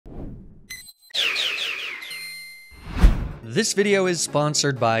This video is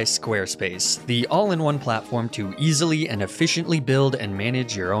sponsored by Squarespace, the all-in-one platform to easily and efficiently build and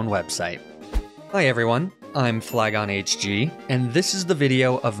manage your own website. Hi everyone, I'm FlygonHG, and this is the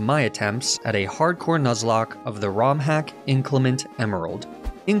video of my attempts at a hardcore Nuzlocke of the ROM hack Inclement Emerald.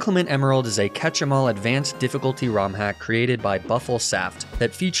 Inclement Emerald is a catch-em-all advanced difficulty ROM hack created by Bufflesaft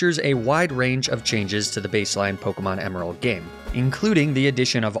that features a wide range of changes to the baseline Pokémon Emerald game, including the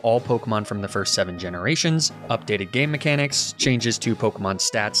addition of all Pokémon from the first 7 generations, updated game mechanics, changes to Pokémon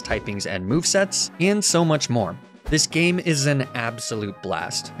stats, typings, and movesets, and so much more. This game is an absolute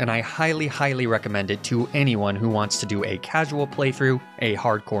blast, and I highly recommend it to anyone who wants to do a casual playthrough, a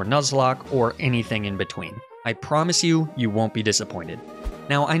hardcore Nuzlocke, or anything in between. I promise you, you won't be disappointed.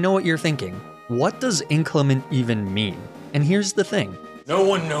 Now, I know what you're thinking. What does inclement even mean? And here's the thing. No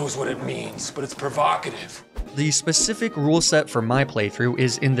one knows what it means, but it's provocative. The specific rule set for my playthrough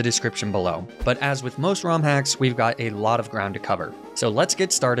is in the description below, but as with most ROM hacks, we've got a lot of ground to cover. So let's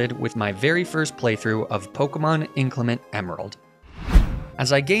get started with my very first playthrough of Pokémon Inclement Emerald.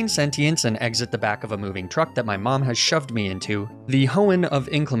 As I gain sentience and exit the back of a moving truck that my mom has shoved me into, the Hoenn of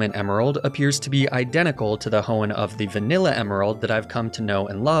Inclement Emerald appears to be identical to the Hoenn of the Vanilla Emerald that I've come to know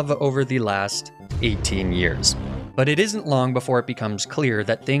and love over the last 18 years. But it isn't long before it becomes clear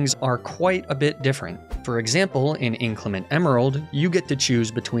that things are quite a bit different. For example, in Inclement Emerald, you get to choose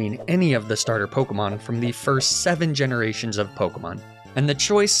between any of the starter Pokémon from the first 7 generations of Pokémon. And the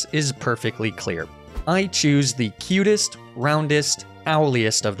choice is perfectly clear. I choose the cutest, roundest,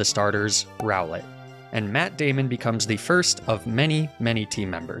 owliest of the starters, Rowlet, and Matt Damon becomes the first of many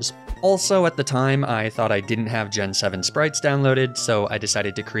team members. Also, at the time, I thought I didn't have Gen 7 sprites downloaded, so I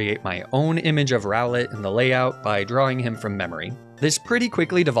decided to create my own image of Rowlet in the layout by drawing him from memory. This pretty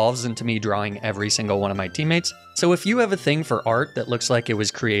quickly devolves into me drawing every single one of my teammates, so if you have a thing for art that looks like it was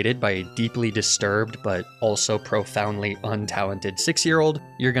created by a deeply disturbed but also profoundly untalented 6-year-old,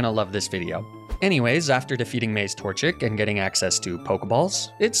 you're gonna love this video. Anyways, after defeating Maze Torchic and getting access to Pokeballs,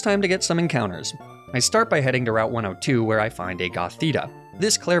 it's time to get some encounters. I start by heading to Route 102 where I find a Gothita.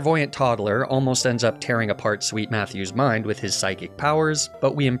 This clairvoyant toddler almost ends up tearing apart Sweet Matthew's mind with his psychic powers,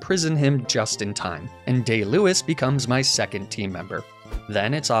 but we imprison him just in time, and Day Lewis becomes my second team member.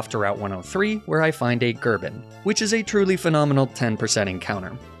 Then it's off to Route 103 where I find a Gerbin, which is a truly phenomenal 10%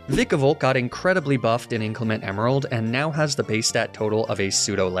 encounter. Vikavolt got incredibly buffed in Inclement Emerald and now has the base stat total of a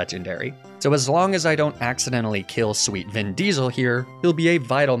pseudo-legendary. So as long as I don't accidentally kill Sweet Vin Diesel here, he'll be a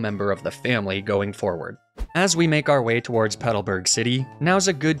vital member of the family going forward. As we make our way towards Petalburg City, now's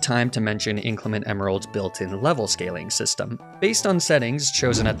a good time to mention Inclement Emerald's built-in level scaling system. Based on settings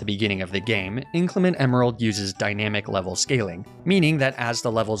chosen at the beginning of the game, Inclement Emerald uses dynamic level scaling, meaning that as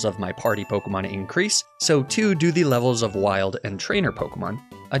the levels of my party Pokémon increase, so too do the levels of wild and trainer Pokémon.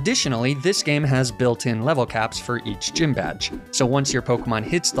 Additionally, this game has built-in level caps for each gym badge, so once your Pokémon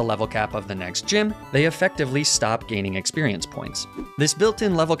hits the level cap of the next gym, they effectively stop gaining experience points. This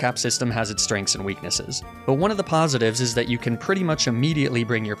built-in level cap system has its strengths and weaknesses, but one of the positives is that you can pretty much immediately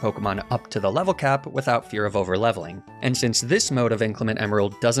bring your Pokémon up to the level cap without fear of overleveling. And since this mode of Inclement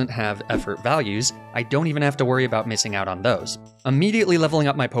Emerald doesn't have effort values, I don't even have to worry about missing out on those. Immediately leveling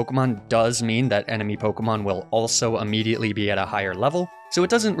up my Pokémon does mean that enemy Pokémon will also immediately be at a higher level, so it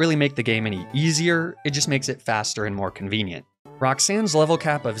doesn't really make the game any easier, it just makes it faster and more convenient. Roxanne's level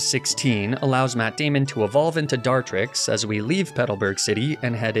cap of 16 allows Matt Damon to evolve into Dartrix as we leave Petalburg City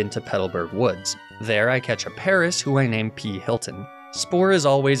and head into Petalburg Woods. There I catch a Paris who I name P. Hilton. Spore is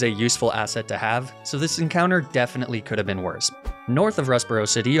always a useful asset to have, so this encounter definitely could have been worse. North of Rustboro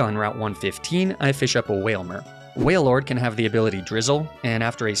City on Route 115, I fish up a Wailmer. Wailord can have the ability Drizzle, and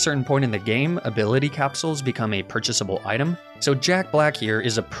after a certain point in the game, ability capsules become a purchasable item, so Jack Black here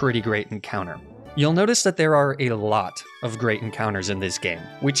is a pretty great encounter. You'll notice that there are a lot of great encounters in this game,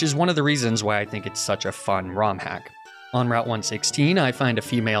 which is one of the reasons why I think it's such a fun ROM hack. On Route 116, I find a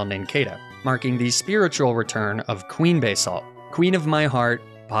female Nincada, marking the spiritual return of Queen Basalt, queen of my heart,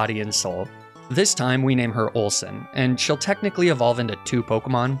 body, and soul. This time we name her Olsen, and she'll technically evolve into 2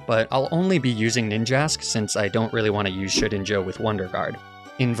 Pokémon, but I'll only be using Ninjask since I don't really want to use Shedinjo with Wonder Guard.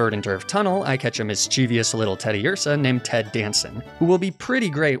 In Verdanturf Tunnel, I catch a mischievous little Teddiursa named Ted Danson, who will be pretty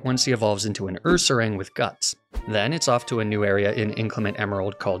great once he evolves into an Ursaring with Guts. Then it's off to a new area in Inclement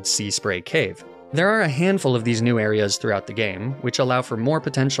Emerald called Sea Spray Cave. There are a handful of these new areas throughout the game, which allow for more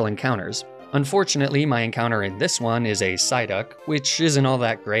potential encounters. Unfortunately, my encounter in this one is a Psyduck, which isn't all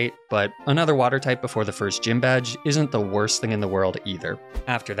that great, but another water type before the first gym badge isn't the worst thing in the world either.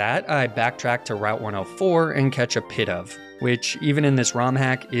 After that, I backtrack to Route 104 and catch a Pidove, which even in this ROM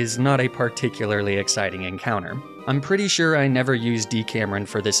hack is not a particularly exciting encounter. I'm pretty sure I never used Decameron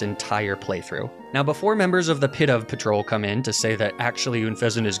for this entire playthrough. Now before members of the Pit of Patrol come in to say that actually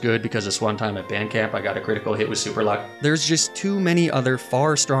Unfezant is good because this one time at band camp I got a critical hit with Super Luck, there's just too many other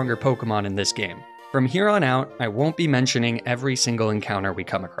far stronger Pokemon in this game. From here on out, I won't be mentioning every single encounter we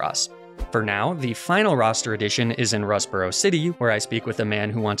come across. For now, the final roster edition is in Rustboro City, where I speak with a man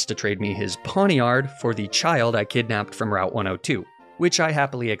who wants to trade me his Pawniard for the child I kidnapped from Route 102, which I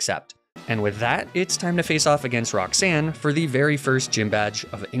happily accept. And with that, it's time to face off against Roxanne for the very first gym badge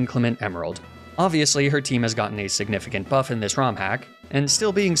of Inclement Emerald. Obviously, her team has gotten a significant buff in this ROM hack, and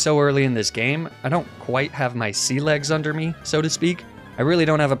still being so early in this game, I don't quite have my sea legs under me, so to speak. I really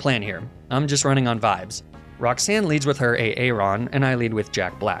don't have a plan here. I'm just running on vibes. Roxanne leads with her Aaron, and I lead with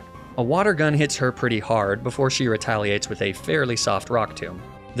Jack Black. A water gun hits her pretty hard before she retaliates with a fairly soft Rock Tomb.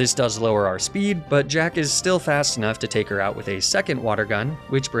 This does lower our speed, but Jack is still fast enough to take her out with a second water gun,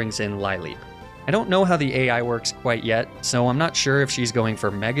 which brings in Lileep. I don't know how the AI works quite yet, so I'm not sure if she's going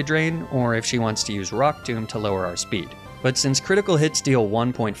for Mega Drain or if she wants to use Rock Tomb to lower our speed. But since critical hits deal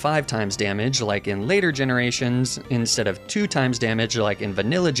 1.5 times damage like in later generations, instead of 2 times damage like in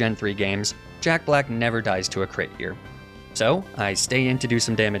vanilla Gen 3 games, Jack Black never dies to a crit here. So, I stay in to do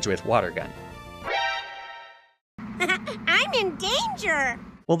some damage with Water Gun. I'm in danger!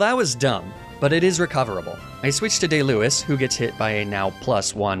 Well, that was dumb, but it is recoverable. I switch to Day-Lewis, who gets hit by a now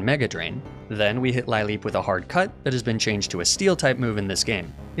 +1 Mega Drain. Then we hit Lileep with a hard cut that has been changed to a Steel-type move in this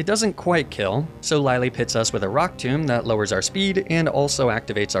game. It doesn't quite kill, so Lileep hits us with a Rock Tomb that lowers our speed and also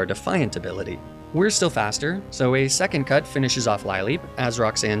activates our Defiant ability. We're still faster, so a second cut finishes off Lileep, as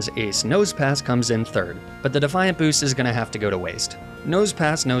Roxanne's Ace Nose Pass comes in third, but the Defiant boost is gonna have to go to waste. Nose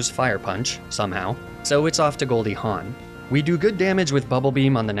Pass knows Fire Punch, somehow, so it's off to Goldie Hawn. We do good damage with Bubble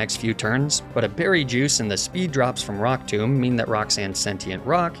Beam on the next few turns, but a Berry Juice and the speed drops from Rock Tomb mean that Roxanne's Sentient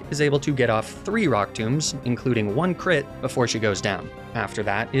Rock is able to get off 3 Rock Tombs, including 1 crit, before she goes down. After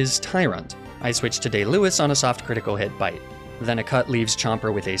that is Tyrant. I switch to Day-Lewis on a soft critical hit Bite. Then a cut leaves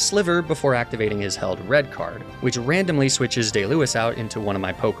Chomper with a Sliver before activating his held red card, which randomly switches Day-Lewis out into one of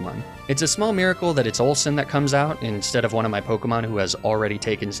my Pokemon. It's a small miracle that it's Olsen that comes out instead of one of my Pokemon who has already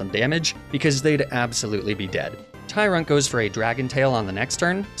taken some damage, because they'd absolutely be dead. Tyrant goes for a Dragon Tail on the next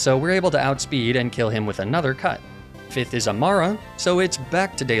turn, so we're able to outspeed and kill him with another cut. Fifth is Amara, so it's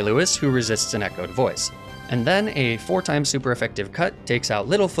back to Day-Lewis, who resists an Echoed Voice. And then a 4-time super effective cut takes out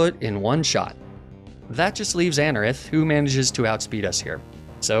Littlefoot in one shot. That just leaves Anorith, who manages to outspeed us here.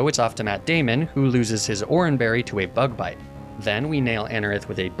 So it's off to Matt Damon, who loses his Oranberry to a Bug Bite. Then we nail Anorith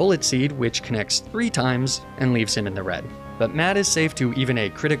with a Bullet Seed, which connects 3 times and leaves him in the red. But Matt is safe to even a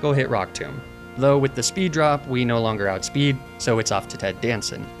critical hit Rock Tomb. Though with the speed drop, we no longer outspeed, so it's off to Ted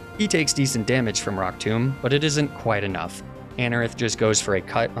Danson. He takes decent damage from Rock Tomb, but it isn't quite enough. Anorith just goes for a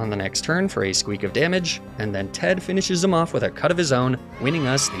cut on the next turn for a squeak of damage, and then Ted finishes him off with a cut of his own, winning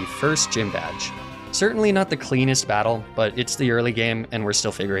us the first gym badge. Certainly not the cleanest battle, but it's the early game and we're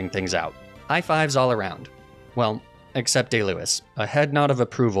still figuring things out. High fives all around. Well, except Day-Lewis. A head nod of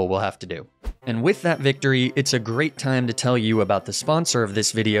approval will have to do. And with that victory, it's a great time to tell you about the sponsor of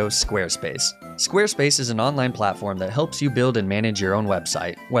this video, Squarespace. Squarespace is an online platform that helps you build and manage your own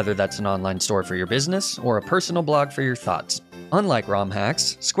website, whether that's an online store for your business or a personal blog for your thoughts. Unlike ROM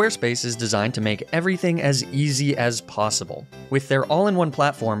hacks, Squarespace is designed to make everything as easy as possible. With their all-in-one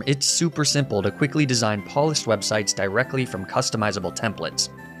platform, it's super simple to quickly design polished websites directly from customizable templates.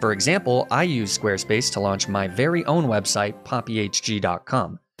 For example, I use Squarespace to launch my very own website,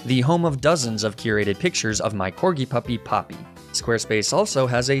 poppyhg.com, the home of dozens of curated pictures of my corgi puppy, Poppy. Squarespace also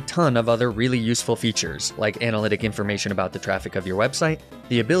has a ton of other really useful features, like analytic information about the traffic of your website,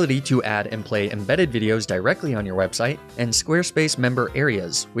 the ability to add and play embedded videos directly on your website, and Squarespace member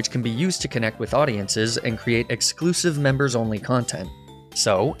areas, which can be used to connect with audiences and create exclusive members-only content.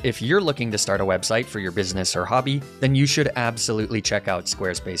 So, if you're looking to start a website for your business or hobby, then you should absolutely check out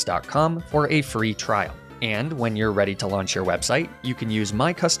squarespace.com for a free trial. And when you're ready to launch your website, you can use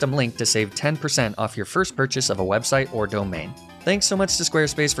my custom link to save 10% off your first purchase of a website or domain. Thanks so much to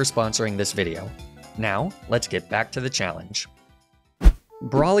Squarespace for sponsoring this video. Now, let's get back to the challenge.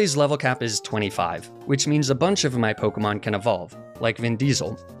 Brawly's level cap is 25, which means a bunch of my Pokemon can evolve, like Vin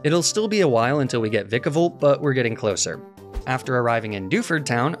Diesel. It'll still be a while until we get Vikavolt, but we're getting closer. After arriving in Dewford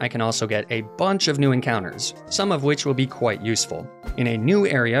Town, I can also get a bunch of new encounters, some of which will be quite useful. In a new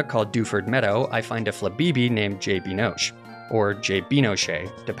area called Dewford Meadow, I find a Flabibi named J. Binoche, or J.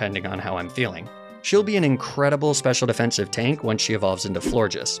 Binoche, depending on how I'm feeling. She'll be an incredible special defensive tank once she evolves into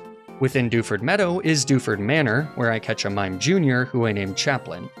Florges. Within Dewford Meadow is Dewford Manor, where I catch a Mime Jr. who I named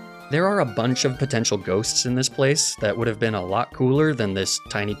Chaplin. There are a bunch of potential ghosts in this place that would have been a lot cooler than this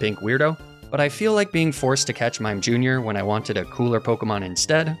tiny pink weirdo. but I feel like being forced to catch Mime Jr. when I wanted a cooler Pokemon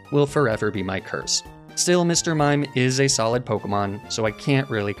instead will forever be my curse. Still, Mr. Mime is a solid Pokemon, so I can't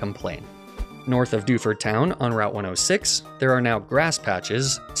really complain. North of Dewford Town, on Route 106, there are now grass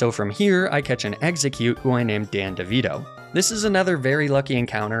patches, so from here I catch an Execute who I named Dan DeVito. This is another very lucky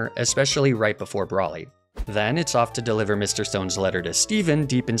encounter, especially right before Brawly. Then it's off to deliver Mr. Stone's letter to Steven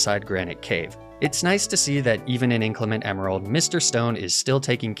deep inside Granite Cave. It's nice to see that even in Inclement Emerald, Mr. Stone is still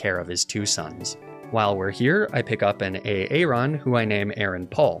taking care of his two sons. While we're here, I pick up an Aaron who I name Aaron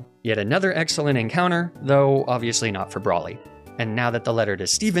Paul. Yet another excellent encounter, though obviously not for Brawly. And now that the letter to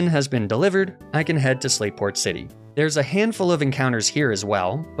Steven has been delivered, I can head to Slateport City. There's a handful of encounters here as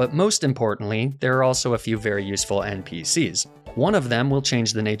well, but most importantly, there are also a few very useful NPCs. One of them will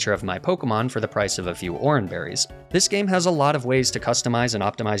change the nature of my Pokemon for the price of a few Oran Berries. This game has a lot of ways to customize and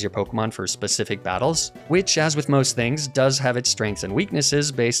optimize your Pokemon for specific battles, which, as with most things, does have its strengths and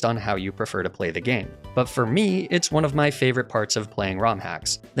weaknesses based on how you prefer to play the game. But for me, it's one of my favorite parts of playing ROM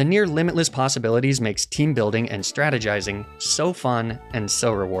hacks. The near limitless possibilities makes team building and strategizing so fun and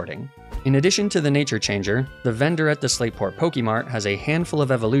so rewarding. In addition to the Nature Changer, the vendor at the Slateport Pokemart has a handful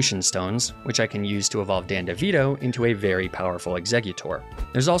of evolution stones, which I can use to evolve Dan DeVito into a very powerful Exeggutor.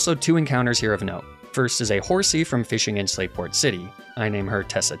 There's also two encounters here of note. First is a Horsey from fishing in Slateport City. I name her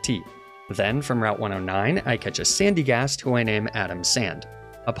Tessa T. Then, from Route 109, I catch a Sandygast who I name Adam Sand.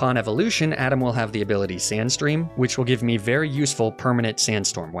 Upon evolution, Adam will have the ability Sandstream, which will give me very useful permanent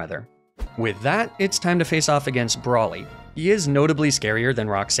sandstorm weather. With that, it's time to face off against Brawly. He is notably scarier than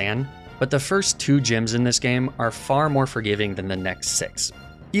Roxanne, but the first two gyms in this game are far more forgiving than the next 6.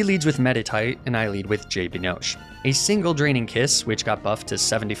 He leads with Meditite, and I lead with J. Binoche. A single Draining Kiss, which got buffed to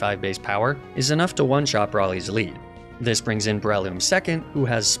 75 base power, is enough to one-shot Brawly's lead. This brings in Breloom second, who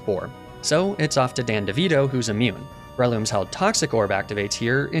has Spore. So it's off to Dan DeVito, who's immune. Breloom's held Toxic Orb activates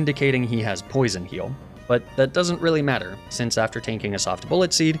here, indicating he has Poison Heal. But that doesn't really matter, since after tanking a Soft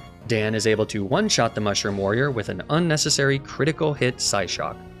Bullet Seed, Dan is able to one-shot the Mushroom Warrior with an unnecessary critical hit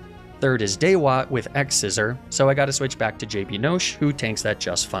Psyshock. Third is Daywat with X-Scissor, so I gotta switch back to JP Nosh, who tanks that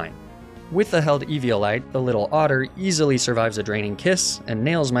just fine. With the held Eviolite, the little otter easily survives a Draining Kiss and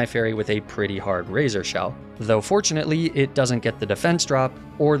nails my fairy with a pretty hard Razor Shell, though fortunately it doesn't get the defense drop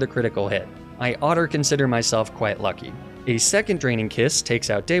or the critical hit. I oughter consider myself quite lucky. A second Draining Kiss takes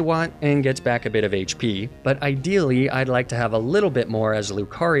out Daywat and gets back a bit of HP, but ideally I'd like to have a little bit more as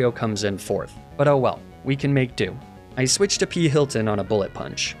Lucario comes in fourth. But oh well, we can make do. I switched to P. Hilton on a Bullet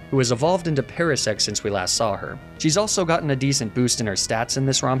Punch, who has evolved into Parasect since we last saw her. She's also gotten a decent boost in her stats in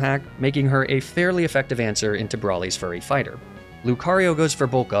this ROM hack, making her a fairly effective answer into Brawly's Furry Fighter. Lucario goes for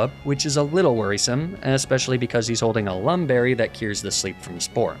Bulk Up, which is a little worrisome, especially because he's holding a Lumberry that cures the sleep from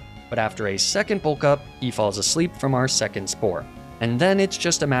Spore. But after a second Bulk Up, he falls asleep from our second Spore. And then it's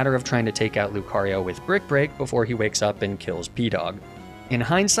just a matter of trying to take out Lucario with Brick Break before he wakes up and kills P-Dog. In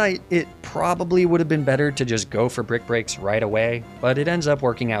hindsight, it probably would have been better to just go for Brick Breaks right away, but it ends up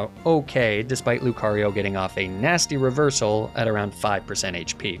working out okay despite Lucario getting off a nasty reversal at around 5%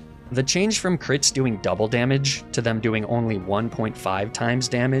 HP. The change from crits doing double damage to them doing only 1.5 times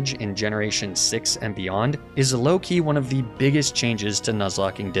damage in Generation 6 and beyond is low-key one of the biggest changes to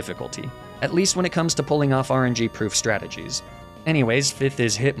Nuzlocking difficulty, at least when it comes to pulling off RNG-proof strategies. Anyways, 5th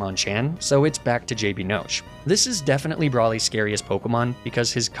is Hitmonchan, so it's back to JB Nosh. This is definitely Brawly's scariest Pokemon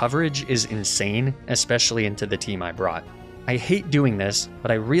because his coverage is insane, especially into the team I brought. I hate doing this, but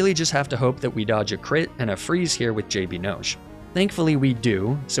I really just have to hope that we dodge a crit and a freeze here with JB Nosh. Thankfully we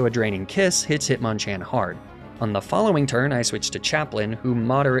do, so a Draining Kiss hits Hitmonchan hard. On the following turn, I switch to Chaplin, who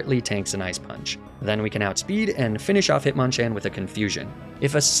moderately tanks an Ice Punch. Then we can outspeed and finish off Hitmonchan with a Confusion.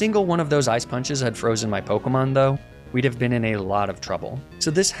 If a single one of those Ice Punches had frozen my Pokemon though, we'd have been in a lot of trouble. So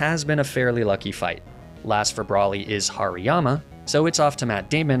this has been a fairly lucky fight. Last for Brawly is Hariyama, so it's off to Matt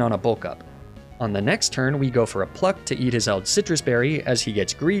Damon on a Bulk Up. On the next turn, we go for a Pluck to eat his held Citrus Berry as he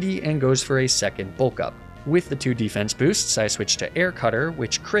gets greedy and goes for a second Bulk Up. With the 2 defense boosts, I switch to Air Cutter,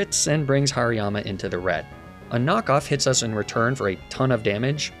 which crits and brings Hariyama into the red. A knockoff hits us in return for a ton of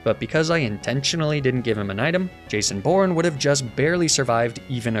damage, but because I intentionally didn't give him an item, Jason Bourne would have just barely survived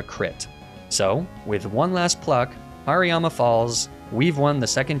even a crit. So, with one last Pluck, Hariyama falls, we've won the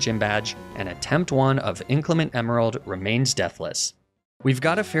second gym badge, and attempt 1 of Inclement Emerald remains deathless. We've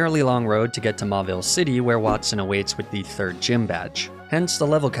got a fairly long road to get to Mauville City where Watson awaits with the 3rd gym badge, hence the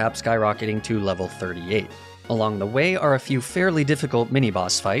level cap skyrocketing to level 38. Along the way are a few fairly difficult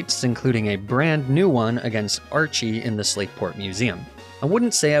mini-boss fights, including a brand new one against Archie in the Slateport Museum. I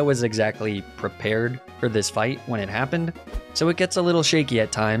wouldn't say I was exactly prepared for this fight when it happened, so it gets a little shaky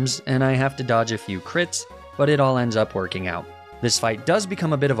at times, and I have to dodge a few crits, but it all ends up working out. This fight does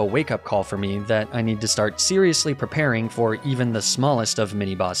become a bit of a wake-up call for me that I need to start seriously preparing for even the smallest of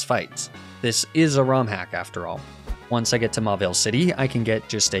mini-boss fights. This is a ROM hack after all. Once I get to Mauville City, I can get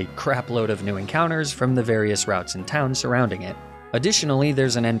just a crapload of new encounters from the various routes and towns surrounding it. Additionally,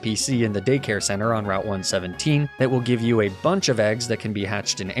 there's an NPC in the daycare center on Route 117 that will give you a bunch of eggs that can be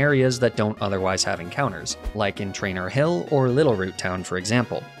hatched in areas that don't otherwise have encounters, like in Trainer Hill or Little Root Town for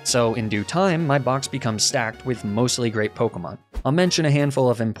example. So in due time, my box becomes stacked with mostly great Pokemon. I'll mention a handful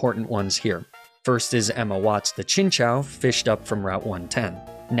of important ones here. First is Emma Watts the Chinchou, fished up from Route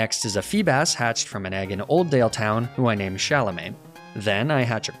 110. Next is a Feebas hatched from an egg in Oldale Town, who I name Chalamet. Then I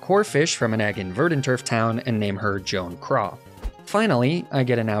hatch a Corphish from an egg in Verdanturf Town and name her Joan Craw. Finally, I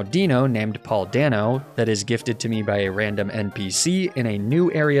get an Audino named Paul Dano that is gifted to me by a random NPC in a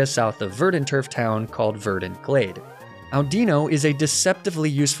new area south of Verdanturf Town called Verdant Glade. Audino is a deceptively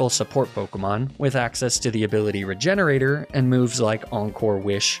useful support Pokemon with access to the ability Regenerator and moves like Encore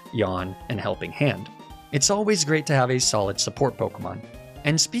Wish, Yawn, and Helping Hand. It's always great to have a solid support Pokemon.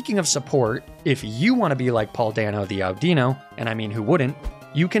 And speaking of support, if you want to be like Paul Dano the Audino, and I mean who wouldn't,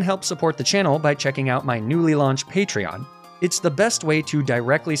 you can help support the channel by checking out my newly launched Patreon. It's the best way to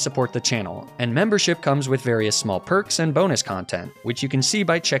directly support the channel, and membership comes with various small perks and bonus content, which you can see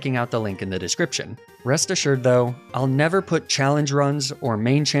by checking out the link in the description. Rest assured though, I'll never put challenge runs or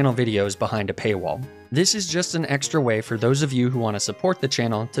main channel videos behind a paywall. This is just an extra way for those of you who want to support the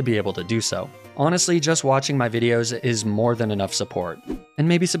channel to be able to do so. Honestly, just watching my videos is more than enough support. And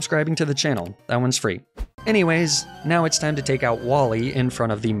maybe subscribing to the channel, that one's free. Anyways, now it's time to take out Wally in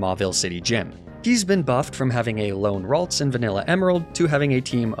front of the Mauville City Gym. He's been buffed from having a lone Ralts in Vanilla Emerald to having a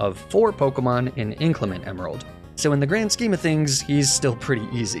team of 4 Pokemon in Inclement Emerald. So in the grand scheme of things, he's still pretty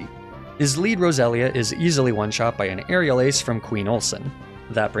easy. His lead Roselia is easily one-shot by an Aerial Ace from Queen Olsen.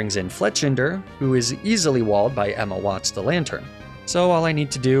 That brings in Fletchinder, who is easily walled by Emma Watts the Lantern. So all I need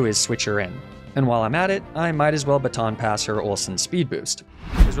to do is switch her in. And while I'm at it, I might as well baton pass her Olsen speed boost.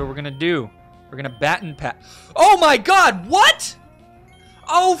 Here's what we're gonna do. We're gonna baton pass. Oh my god, what?!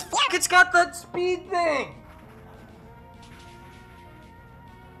 Oh, fuck, it's got that speed thing!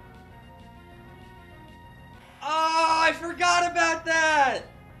 Oh, I forgot about that!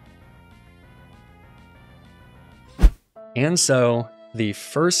 And so, the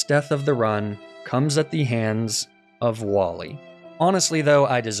first death of the run comes at the hands of Wally. Honestly though,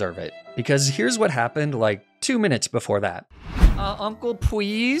 I deserve it, because here's what happened like 2 minutes before that. Uncle,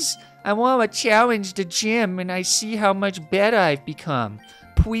 please? I want to challenge the gym and I see how much better I've become.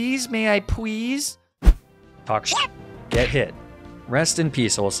 Please, may I please? Talk shit. Get hit. Rest in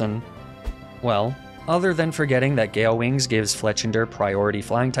peace, Olsen. Well, other than forgetting that Gale Wings gives Fletchinder priority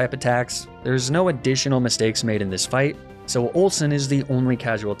flying type attacks, there's no additional mistakes made in this fight, so Olsen is the only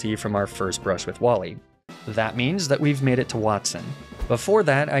casualty from our first brush with Wally. That means that we've made it to Watson. Before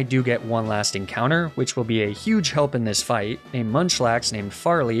that, I do get one last encounter, which will be a huge help in this fight, a Munchlax named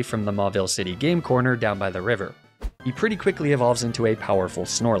Farley from the Mauville City Game Corner down by the river. He pretty quickly evolves into a powerful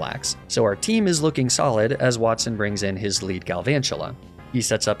Snorlax, so our team is looking solid as Watson brings in his lead Galvantula. He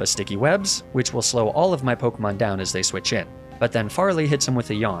sets up a Sticky Webs, which will slow all of my Pokemon down as they switch in, but then Farley hits him with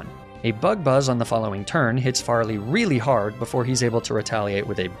a Yawn. A Bug Buzz on the following turn hits Farley really hard before he's able to retaliate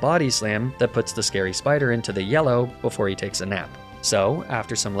with a Body Slam that puts the Scary Spider into the yellow before he takes a nap. So,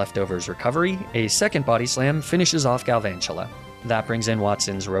 after some leftovers recovery, a second Body Slam finishes off Galvantula. That brings in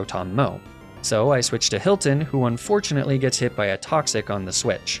Watson's Rotom Mow. So I switch to Hilton, who unfortunately gets hit by a Toxic on the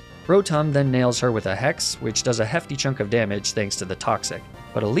switch. Rotom then nails her with a Hex, which does a hefty chunk of damage thanks to the Toxic.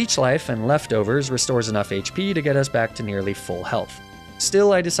 But a Leech Life and leftovers restores enough HP to get us back to nearly full health.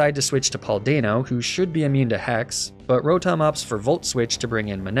 Still, I decide to switch to Paul'Dano, who should be immune to Hex, but Rotom opts for Volt Switch to bring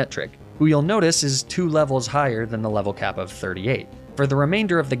in Manectric, who you'll notice is 2 levels higher than the level cap of 38. For the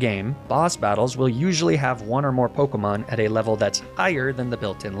remainder of the game, boss battles will usually have 1 or more Pokemon at a level that's higher than the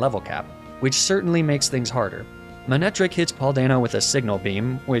built-in level cap, which certainly makes things harder. Manectric hits Paul'Dano with a Signal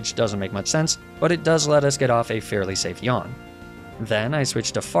Beam, which doesn't make much sense, but it does let us get off a fairly safe Yawn. Then I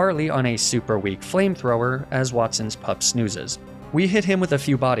switch to Farley on a super weak Flamethrower as Watson's pup snoozes. We hit him with a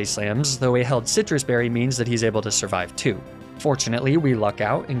few Body Slams, though a held Citrus Berry means that he's able to survive 2. Fortunately, we luck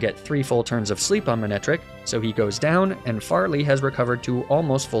out and get 3 full turns of sleep on Manectric, so he goes down, and Farley has recovered to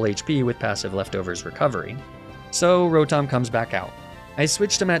almost full HP with passive leftovers recovery. So Rotom comes back out. I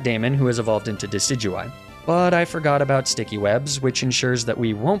switch to Matt Damon, who has evolved into Decidueye. But I forgot about Sticky Webs, which ensures that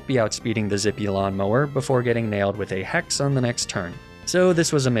we won't be outspeeding the Zippy Lawnmower before getting nailed with a Hex on the next turn. So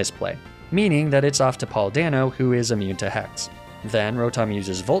this was a misplay, meaning that it's off to Paul'Dano, who is immune to Hex. Then Rotom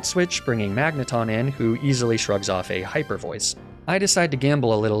uses Volt Switch, bringing Magneton in, who easily shrugs off a Hyper Voice. I decide to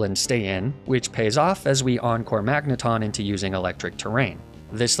gamble a little and stay in, which pays off as we encore Magneton into using electric terrain.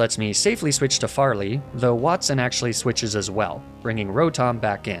 This lets me safely switch to Farley, though Watson actually switches as well, bringing Rotom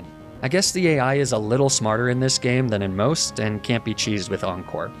back in. I guess the AI is a little smarter in this game than in most and can't be cheesed with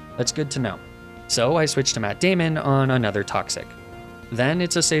Encore. That's good to know. So I switch to Matt Damon on another Toxic. Then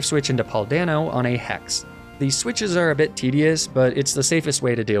it's a safe switch into Paldano on a Hex. These switches are a bit tedious, but it's the safest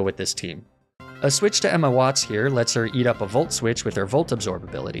way to deal with this team. A switch to Emma Watts here lets her eat up a Volt switch with her Volt Absorb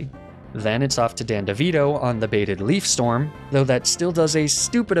ability. Then it's off to Dan DeVito on the baited Leaf Storm, though that still does a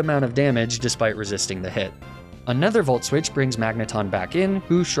stupid amount of damage despite resisting the hit. Another Volt switch brings Magneton back in,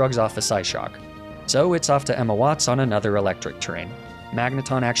 who shrugs off a Psyshock. So it's off to Emma Watts on another electric terrain.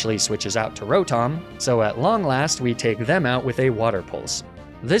 Magneton actually switches out to Rotom, so at long last we take them out with a Water Pulse.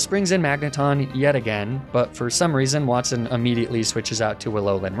 This brings in Magneton yet again, but for some reason Watson immediately switches out to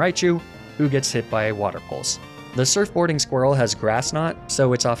Alolan Raichu, who gets hit by a Water Pulse. The surfboarding squirrel has Grass Knot,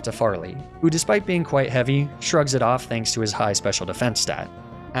 so it's off to Farley, who despite being quite heavy, shrugs it off thanks to his high special defense stat.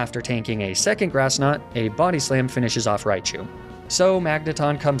 After tanking a second Grass Knot, a Body Slam finishes off Raichu. So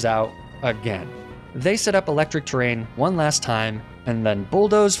Magneton comes out again. They set up electric terrain one last time, and then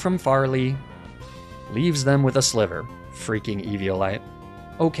Bulldoze from Farley leaves them with a Sliver. Freaking Eviolite.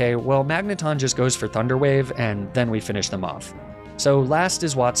 Okay, well Magneton just goes for Thunder Wave, and then we finish them off. So last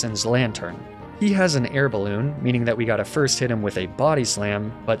is Watson's Lantern. He has an air balloon, meaning that we gotta first hit him with a Body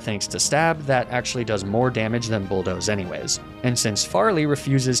Slam, but thanks to Stab, that actually does more damage than Bulldoze anyways. And since Farley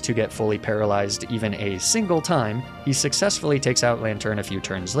refuses to get fully paralyzed even a single time, he successfully takes out Lantern a few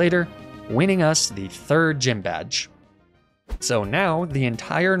turns later, winning us the 3rd gym badge. So now, the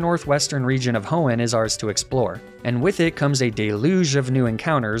entire northwestern region of Hoenn is ours to explore, and with it comes a deluge of new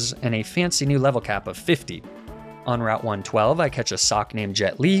encounters and a fancy new level cap of 50. On Route 112, I catch a sock named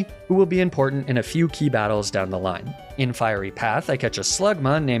Jet Li, who will be important in a few key battles down the line. In Fiery Path, I catch a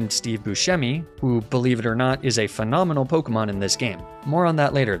Slugma named Steve Buscemi, who, believe it or not, is a phenomenal Pokemon in this game. More on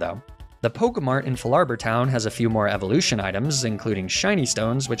that later though. The Pokemart in Falarbor Town has a few more evolution items, including Shiny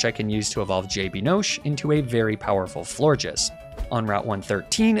Stones, which I can use to evolve JB Nosh into a very powerful Florges. On Route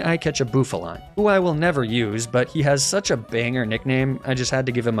 113, I catch a Bouffalant, who I will never use, but he has such a banger nickname, I just had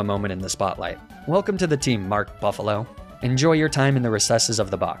to give him a moment in the spotlight. Welcome to the team, Mark Buffalo. Enjoy your time in the recesses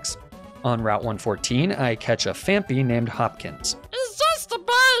of the box. On Route 114, I catch a Phanpy named Hopkins. It's just a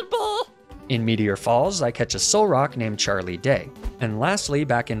Bible! In Meteor Falls, I catch a Solrock named Charlie Day. And lastly,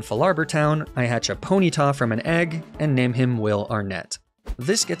 back in Falarbor Town, I hatch a Ponyta from an egg and name him Will Arnett.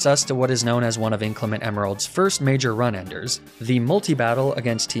 This gets us to what is known as one of Inclement Emerald's first major run enders, the multi-battle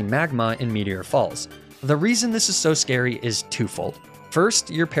against Team Magma in Meteor Falls. The reason this is so scary is twofold. First,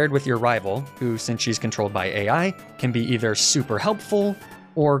 you're paired with your rival, who, since she's controlled by AI, can be either super helpful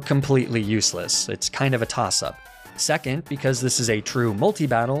or completely useless. It's kind of a toss-up. Second, because this is a true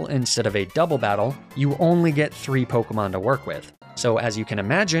multi-battle instead of a double battle, you only get 3 Pokemon to work with. So as you can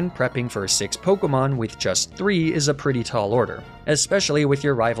imagine, prepping for 6 Pokemon with just 3 is a pretty tall order, especially with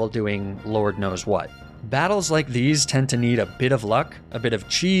your rival doing Lord knows what. Battles like these tend to need a bit of luck, a bit of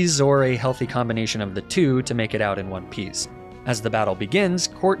cheese, or a healthy combination of the two to make it out in one piece. As the battle begins,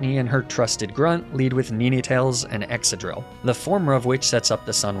 Courtney and her trusted grunt lead with Ninetales and Excadrill, the former of which sets up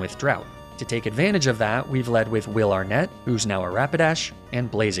the sun with Drought. To take advantage of that, we've led with Will Arnett, who's now a Rapidash,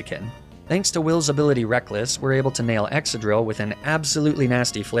 and Blaziken. Thanks to Will's ability Reckless, we're able to nail Excadrill with an absolutely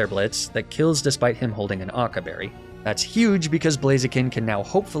nasty Flare Blitz that kills despite him holding an Occa Berry. That's huge because Blaziken can now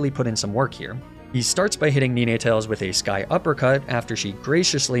hopefully put in some work here. He starts by hitting Ninetales with a Sky Uppercut after she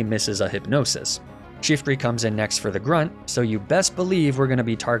graciously misses a Hypnosis. Shiftry comes in next for the Grunt, so you best believe we're going to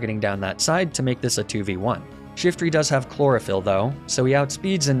be targeting down that side to make this a 2v1. Shiftry does have Chlorophyll though, so he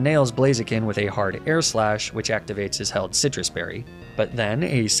outspeeds and nails Blaziken with a hard Air Slash, which activates his held Citrus Berry. But then,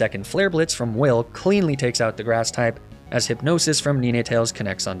 a second Flare Blitz from Will cleanly takes out the Grass type, as Hypnosis from Ninetales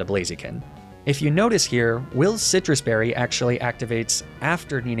connects onto Blaziken. If you notice here, Will's Citrus Berry actually activates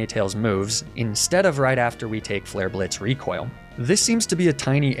after Ninetales moves, instead of right after we take Flare Blitz recoil. This seems to be a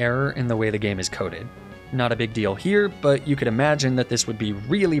tiny error in the way the game is coded. Not a big deal here, but you could imagine that this would be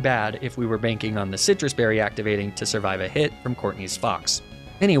really bad if we were banking on the Citrus Berry activating to survive a hit from Courtney's Fox.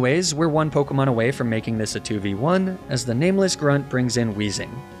 Anyways, we're 1 Pokemon away from making this a 2v1, as the Nameless Grunt brings in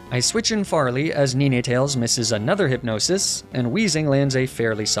Weezing. I switch in Farley as Ninetales misses another Hypnosis, and Weezing lands a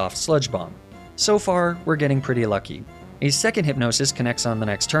fairly soft Sludge Bomb. So far, we're getting pretty lucky. A second Hypnosis connects on the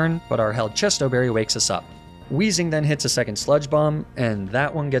next turn, but our held Chesto Berry wakes us up. Weezing then hits a second Sludge Bomb, and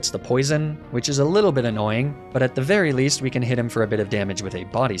that one gets the Poison, which is a little bit annoying, but at the very least we can hit him for a bit of damage with a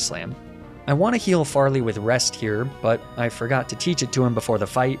Body Slam. I want to heal Farley with Rest here, but I forgot to teach it to him before the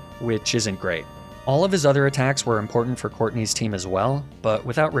fight, which isn't great. All of his other attacks were important for Courtney's team as well, but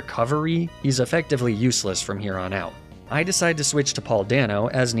without recovery, he's effectively useless from here on out. I decide to switch to Paul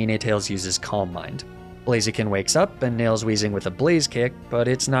as Ninetales uses Calm Mind. Blaziken wakes up and nails Weezing with a Blaze Kick, but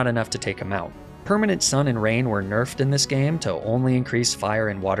it's not enough to take him out. Permanent Sun and Rain were nerfed in this game to only increase Fire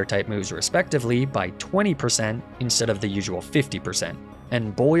and Water-type moves respectively by 20% instead of the usual 50%,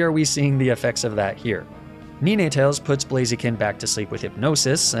 and boy are we seeing the effects of that here. Ninetales puts Blaziken back to sleep with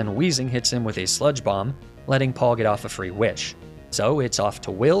Hypnosis, and Weezing hits him with a Sludge Bomb, letting Paul get off a free wish. So it's off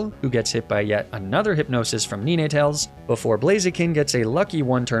to Will, who gets hit by yet another Hypnosis from Ninetales, before Blaziken gets a lucky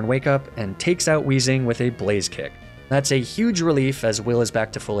one-turn wake-up and takes out Weezing with a Blaze Kick. That's a huge relief as Will is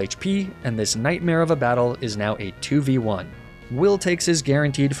back to full HP, and this nightmare of a battle is now a 2v1. Will takes his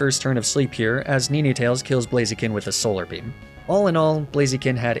guaranteed first turn of sleep here as Ninetales kills Blaziken with a Solar Beam. All in all,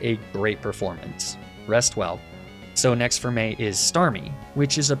 Blaziken had a great performance. Rest well. So next for May is Starmie,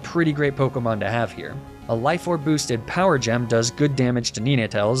 which is a pretty great Pokemon to have here. A Life Orb boosted Power Gem does good damage to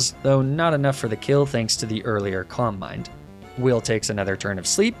Ninetales, though not enough for the kill thanks to the earlier Calm Mind. Will takes another turn of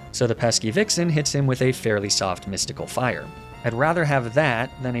sleep, so the pesky Vixen hits him with a fairly soft Mystical Fire. I'd rather have that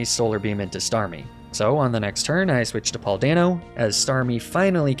than a Solar Beam into Starmie. So on the next turn, I switch to Paul'Dano, as Starmie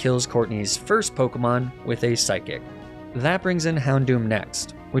finally kills Courtney's first Pokemon with a Psychic. That brings in Houndoom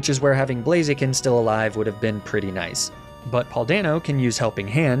next, which is where having Blaziken still alive would have been pretty nice. But Paul'Dano can use Helping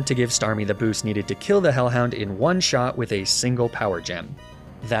Hand to give Starmie the boost needed to kill the Hellhound in one shot with a single Power Gem.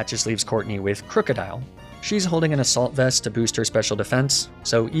 That just leaves Courtney with Crocodile. She's holding an Assault Vest to boost her special defense,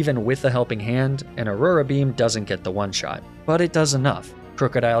 so even with the Helping Hand, an Aurora Beam doesn't get the one-shot. But it does enough.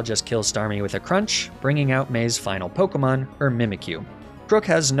 Crocodile just kills Starmie with a Crunch, bringing out May's final Pokemon, her Mimikyu. Crook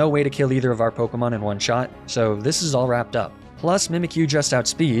has no way to kill either of our Pokemon in one shot, so this is all wrapped up. Plus, Mimikyu just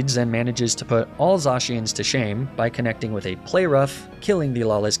outspeeds and manages to put all Zacians to shame by connecting with a Play Rough, killing the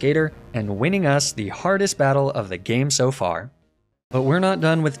Lawless Gator, and winning us the hardest battle of the game so far. But we're not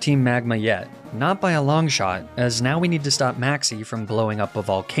done with Team Magma yet. Not by a long shot, as now we need to stop Maxie from blowing up a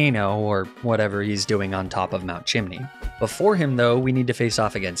volcano or whatever he's doing on top of Mount Chimney. Before him though, we need to face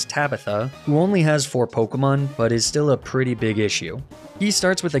off against Tabitha, who only has 4 Pokemon, but is still a pretty big issue. He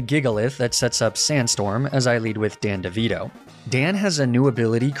starts with a Gigalith that sets up Sandstorm, as I lead with Dan DeVito. Dan has a new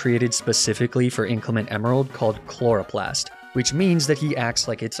ability created specifically for Inclement Emerald called Chloroplast, which means that he acts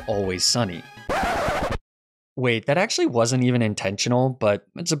like it's always sunny. Wait, that actually wasn't even intentional, but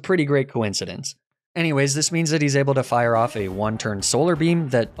it's a pretty great coincidence. Anyways, this means that he's able to fire off a one-turn Solar Beam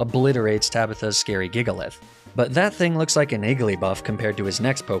that obliterates Tabitha's scary Gigalith. But that thing looks like an Igglybuff compared to his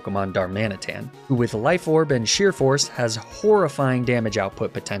next Pokemon, Darmanitan, who with Life Orb and Sheer Force has horrifying damage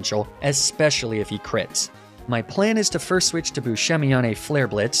output potential, especially if he crits. My plan is to first switch to Buscemi on a Flare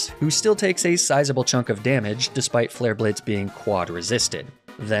Blitz, who still takes a sizable chunk of damage despite Flare Blitz being quad resisted.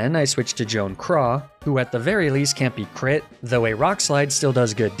 Then I switch to Joan Craw, who at the very least can't be crit, though a Rock Slide still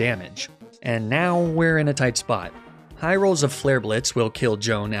does good damage. And now we're in a tight spot. High rolls of Flare Blitz will kill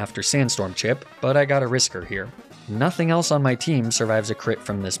Joan after Sandstorm Chip, but I gotta risk her here. Nothing else on my team survives a crit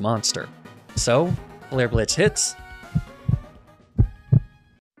from this monster. So, Flare Blitz hits,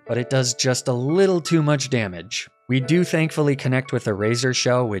 but it does just a little too much damage. We do thankfully connect with the Razor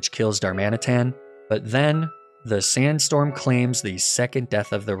Shell, which kills Darmanitan, but then the Sandstorm claims the second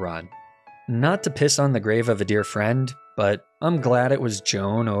death of the run. Not to piss on the grave of a dear friend, but I'm glad it was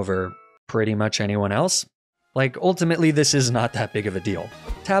Joan over pretty much anyone else. Like, ultimately this is not that big of a deal.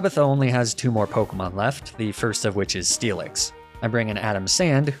 Tabitha only has 2 more Pokemon left, the first of which is Steelix. I bring in Adam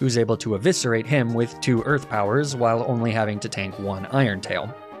Sand, who's able to eviscerate him with 2 Earth powers while only having to tank 1 Iron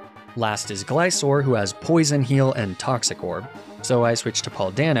Tail. Last is Glysaur, who has Poison Heal and Toxic Orb. So I switch to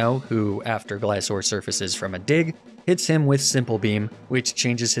Paul'Dano, who, after Glysaur surfaces from a dig, hits him with Simple Beam, which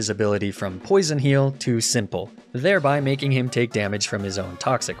changes his ability from Poison Heal to Simple, thereby making him take damage from his own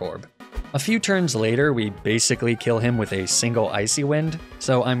Toxic Orb. A few turns later, we basically kill him with a single Icy Wind,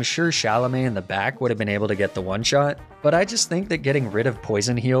 so I'm sure Chalamet in the back would have been able to get the one-shot, but I just think that getting rid of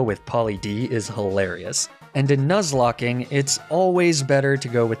Poison Heal with Poly D is hilarious. And in Nuzlocking, it's always better to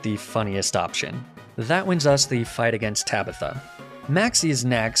go with the funniest option. That wins us the fight against Tabitha. Maxie is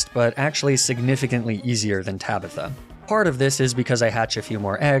next, but actually significantly easier than Tabitha. Part of this is because I hatch a few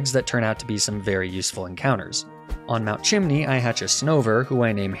more eggs that turn out to be some very useful encounters. On Mount Chimney, I hatch a Snover, who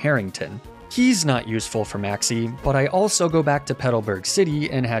I name Harrington. He's not useful for Maxie, but I also go back to Petalburg City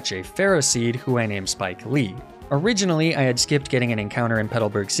and hatch a Ferroseed, who I name Spike Lee. Originally, I had skipped getting an encounter in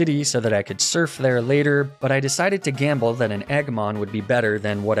Petalburg City so that I could surf there later, but I decided to gamble that an Eggmon would be better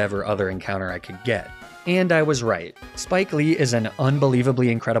than whatever other encounter I could get. And I was right. Spike Lee is an unbelievably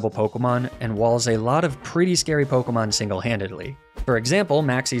incredible Pokemon and walls a lot of pretty scary Pokemon single-handedly. For example,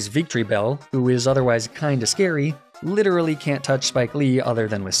 Maxie's Victory Bell, who is otherwise kinda scary, literally can't touch Spike Lee other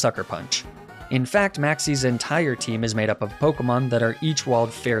than with Sucker Punch. In fact, Maxie's entire team is made up of Pokemon that are each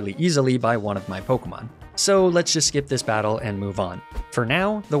walled fairly easily by one of my Pokemon. So let's just skip this battle and move on. For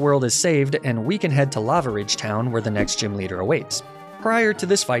now, the world is saved and we can head to Lava Ridge Town where the next gym leader awaits. Prior to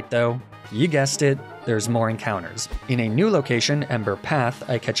this fight though, you guessed it, there's more encounters. In a new location, Ember Path,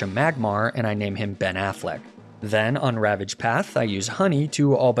 I catch a Magmar and I name him Ben Affleck. Then on Ravage Path, I use Honey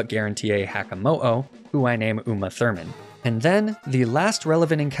to all but guarantee a Hakamoto, who I name Uma Thurman. And then, the last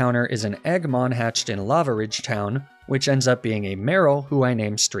relevant encounter is an Eggmon hatched in Lava Ridge Town, which ends up being a Meryl who I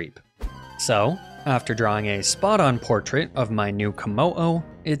name Streep. So, after drawing a spot-on portrait of my new Komodo,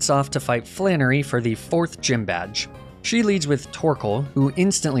 it's off to fight Flannery for the 4th gym badge. She leads with Torkoal, who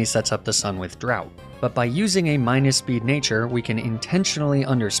instantly sets up the sun with Drought. But by using a minus speed nature, we can intentionally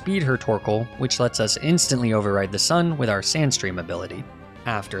underspeed her Torkoal, which lets us instantly override the sun with our Sandstream ability.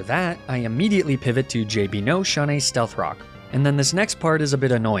 After that, I immediately pivot to JB Nosh on a Stealth Rock, and then this next part is a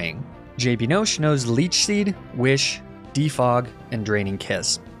bit annoying. JB Nosh knows Leech Seed, Wish, Defog, and Draining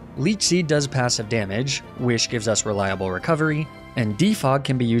Kiss. Leech Seed does passive damage, Wish gives us reliable recovery, and Defog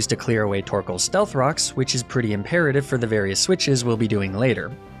can be used to clear away Torkoal's Stealth Rocks, which is pretty imperative for the various switches we'll be doing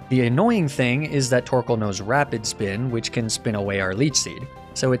later. The annoying thing is that Torkoal knows Rapid Spin, which can spin away our Leech Seed,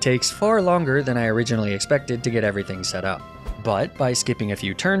 so it takes far longer than I originally expected to get everything set up. But by skipping a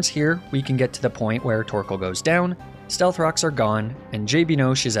few turns here, we can get to the point where Torkoal goes down, Stealth Rocks are gone, and JB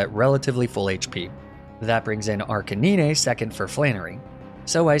Nosh is at relatively full HP. That brings in Arcanine second for Flannery.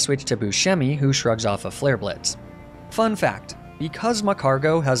 So I switch to Buscemi, who shrugs off a Flare Blitz. Fun fact, because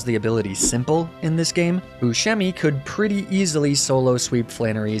Macargo has the ability Simple in this game, Buscemi could pretty easily solo sweep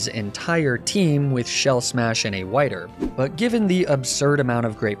Flannery's entire team with Shell Smash and a White Herb. But given the absurd amount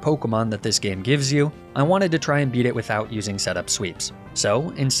of great Pokemon that this game gives you, I wanted to try and beat it without using setup sweeps.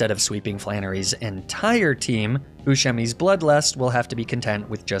 So, instead of sweeping Flannery's entire team, Buscemi's Bloodlust will have to be content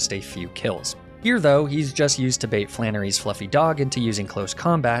with just a few kills. Here though, he's just used to bait Flannery's Fluffy Dog into using close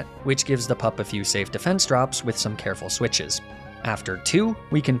combat, which gives the pup a few safe defense drops with some careful switches. After 2,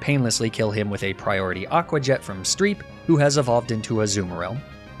 we can painlessly kill him with a priority Aqua Jet from Streep, who has evolved into a Azumarill.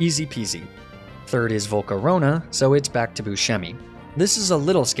 Easy peasy. Third is Volcarona, so it's back to Buscemi. This is a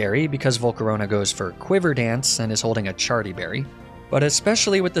little scary because Volcarona goes for Quiver Dance and is holding a Charty Berry. But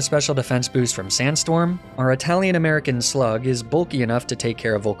especially with the special defense boost from Sandstorm, our Italian-American Slug is bulky enough to take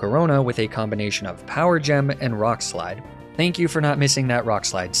care of Volcarona with a combination of Power Gem and Rock Slide. Thank you for not missing that Rock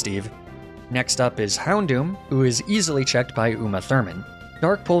Slide, Steve. Next up is Houndoom, who is easily checked by Uma Thurman.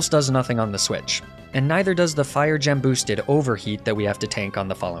 Dark Pulse does nothing on the switch, and neither does the Fire Gem boosted Overheat that we have to tank on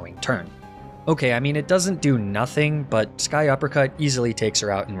the following turn. Okay, I mean it doesn't do nothing, but Sky Uppercut easily takes her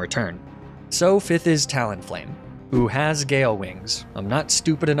out in return. So 5th is Talonflame, who has Gale Wings. I'm not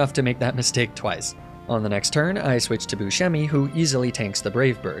stupid enough to make that mistake twice. On the next turn, I switch to Buscemi, who easily tanks the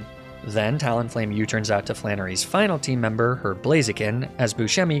Brave Bird. Then Talonflame U-turns out to Flannery's final team member, her Blaziken, as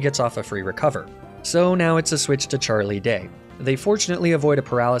Buscemi gets off a free recover. So now it's a switch to Charlie Day. They fortunately avoid a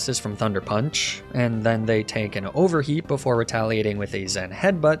paralysis from Thunder Punch, and then they tank an Overheat before retaliating with a Zen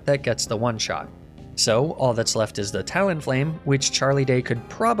Headbutt that gets the one-shot. So all that's left is the Talonflame, which Charlie Day could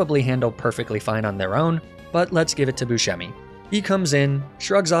probably handle perfectly fine on their own, but let's give it to Buscemi. He comes in,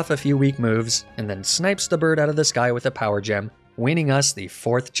 shrugs off a few weak moves, and then snipes the bird out of the sky with a Power Gem, winning us the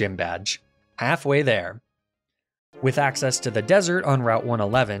 4th gym badge. Halfway there. With access to the desert on Route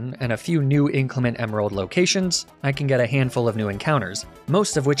 111 and a few new Inclement Emerald locations, I can get a handful of new encounters,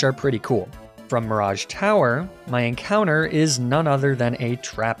 most of which are pretty cool. From Mirage Tower, my encounter is none other than a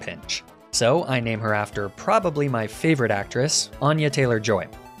Trapinch. So I name her after probably my favorite actress, Anya Taylor-Joy.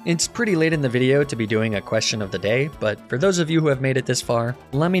 It's pretty late in the video to be doing a question of the day, but for those of you who have made it this far,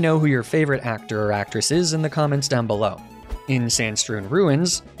 let me know who your favorite actor or actress is in the comments down below. In Sandstrewn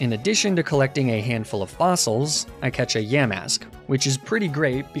Ruins, in addition to collecting a handful of fossils, I catch a Yamask, which is pretty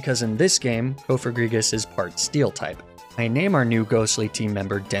great because in this game, Cofagrigus is part Steel type. I name our new ghostly team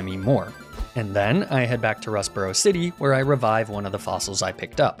member Demi Moore, and then I head back to Rustboro City where I revive one of the fossils I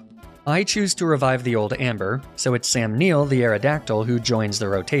picked up. I choose to revive the old Amber, so it's Sam Neill the Aerodactyl who joins the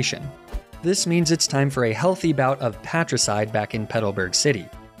rotation. This means it's time for a healthy bout of Patricide back in Petalburg City.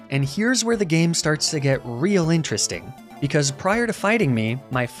 And here's where the game starts to get real interesting. Because prior to fighting me,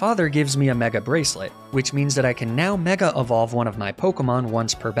 my father gives me a Mega Bracelet, which means that I can now Mega Evolve one of my Pokemon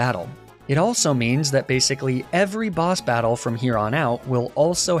once per battle. It also means that basically every boss battle from here on out will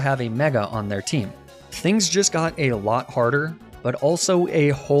also have a Mega on their team. Things just got a lot harder, but also a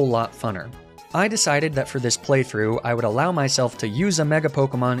whole lot funner. I decided that for this playthrough, I would allow myself to use a Mega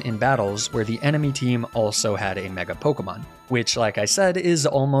Pokemon in battles where the enemy team also had a Mega Pokemon, which, like I said, is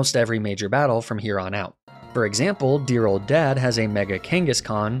almost every major battle from here on out. For example, dear old dad has a Mega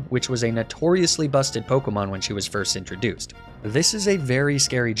Kangaskhan, which was a notoriously busted Pokemon when she was first introduced. This is a very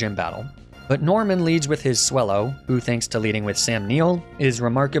scary gym battle. But Norman leads with his Swellow, who thanks to leading with Sam Neill, is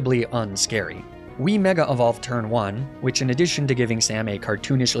remarkably unscary. We Mega Evolve turn 1, which in addition to giving Sam a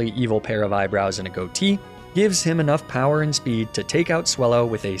cartoonishly evil pair of eyebrows and a goatee, gives him enough power and speed to take out Swellow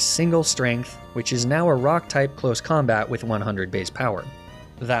with a single strength, which is now a rock-type close combat with 100 base power.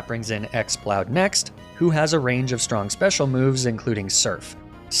 That brings in Exploud next, who has a range of strong special moves including Surf.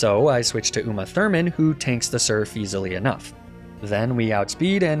 So I switch to Uma Thurman, who tanks the Surf easily enough. Then we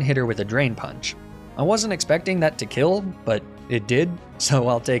outspeed and hit her with a Drain Punch. I wasn't expecting that to kill, but it did, so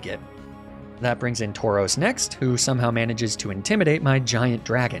I'll take it. That brings in Tauros next, who somehow manages to intimidate my giant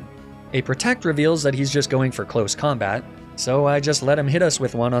dragon. A Protect reveals that he's just going for close combat, so I just let him hit us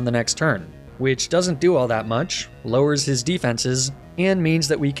with one on the next turn, which doesn't do all that much, lowers his defenses, and means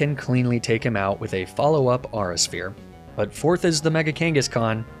that we can cleanly take him out with a follow-up Aura Sphere. But fourth is the Mega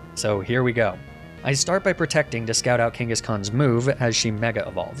Kangaskhan, so here we go. I start by protecting to scout out Kangaskhan's move as she Mega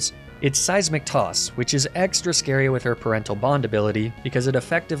Evolves. It's Seismic Toss, which is extra scary with her Parental Bond ability because it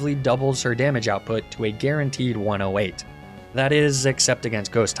effectively doubles her damage output to a guaranteed 108. That is, except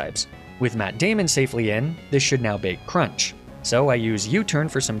against Ghost types. With Matt Damon safely in, this should now bake Crunch. So I use U-Turn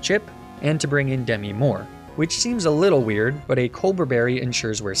for some chip, and to bring in Demi Moore, which seems a little weird, but a Colbur Berry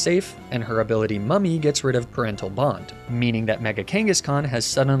ensures we're safe, and her ability Mummy gets rid of Parental Bond, meaning that Mega Kangaskhan has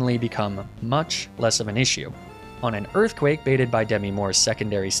suddenly become much less of an issue. On an Earthquake baited by Demi Moore's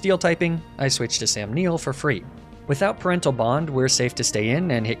secondary Steel typing, I switch to Sam Neill for free. Without Parental Bond, we're safe to stay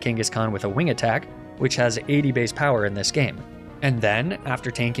in and hit Kangaskhan with a Wing Attack, which has 80 base power in this game. And then, after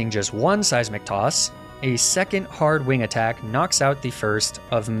tanking just one Seismic Toss, a second hard Wing Attack knocks out the first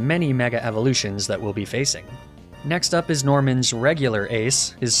of many Mega Evolutions that we'll be facing. Next up is Norman's regular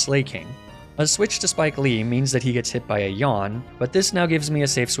ace, his Slaking. A switch to Spike Lee means that he gets hit by a Yawn, but this now gives me a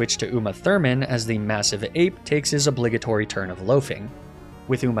safe switch to Uma Thurman as the massive ape takes his obligatory turn of loafing.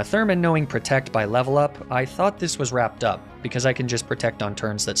 With Uma Thurman knowing Protect by level up, I thought this was wrapped up, because I can just protect on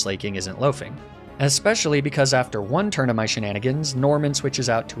turns that Slaking isn't loafing. Especially because after one turn of my shenanigans, Norman switches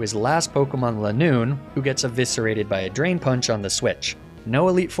out to his last Pokemon Lanoon, who gets eviscerated by a Drain Punch on the switch. No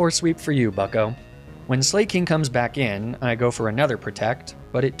Elite Four sweep for you, bucko. When Slaking comes back in, I go for another Protect,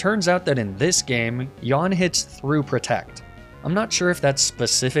 but it turns out that in this game, Yawn hits through Protect. I'm not sure if that's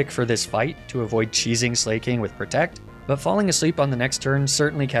specific for this fight to avoid cheesing Slaking with Protect, but falling asleep on the next turn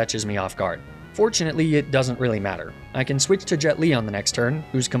certainly catches me off guard. Fortunately, it doesn't really matter. I can switch to Jet Li on the next turn,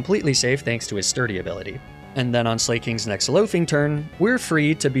 who's completely safe thanks to his Sturdy ability. And then on Slaking's next loafing turn, we're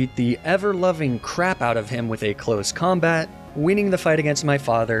free to beat the ever-loving crap out of him with a close combat, winning the fight against my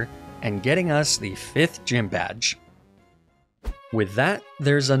father, and getting us the 5th gym badge. With that,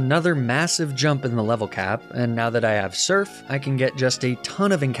 there's another massive jump in the level cap, and now that I have Surf, I can get just a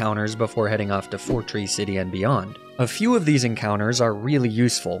ton of encounters before heading off to Fortree City and beyond. A few of these encounters are really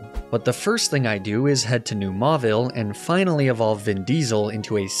useful, but the first thing I do is head to New Mauville and finally evolve Vin Diesel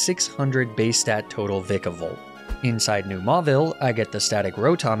into a 600 base stat total Vikavolt. Inside New Mauville, I get the static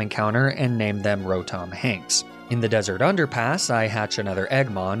Rotom encounter and name them Rotom Hanks. In the Desert Underpass, I hatch another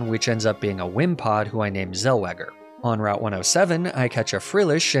Eggmon, which ends up being a Wimpod who I name Zellweger. On Route 107, I catch a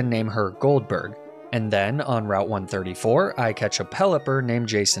Frillish and name her Goldberg. And then, on Route 134, I catch a Pelipper named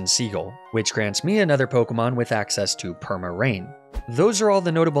Jason Siegel, which grants me another Pokemon with access to Perma Rain. Those are all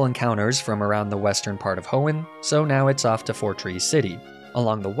the notable encounters from around the western part of Hoenn, so now it's off to Fortree City.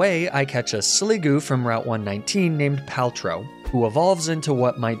 Along the way, I catch a Sliggoo from Route 119 named Paltro, who evolves into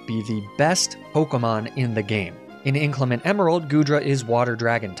what might be the best Pokemon in the game. In Inclement Emerald, Goodra is Water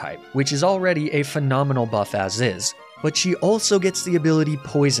Dragon type, which is already a phenomenal buff as is, but she also gets the ability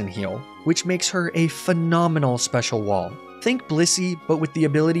Poison Heal, which makes her a phenomenal special wall. Think Blissey, but with the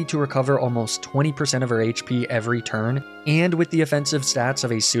ability to recover almost 20% of her HP every turn, and with the offensive stats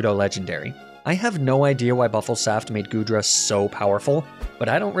of a pseudo-legendary. I have no idea why Bufflesaft made Goodra so powerful, but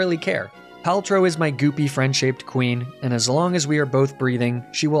I don't really care. Paltro is my goopy friend-shaped queen, and as long as we are both breathing,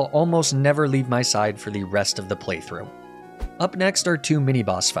 she will almost never leave my side for the rest of the playthrough. Up next are two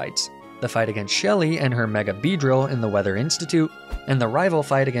mini-boss fights. The fight against Shelly and her Mega Beedrill in the Weather Institute, and the rival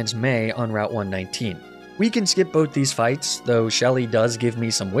fight against May on Route 119. We can skip both these fights, though Shelly does give me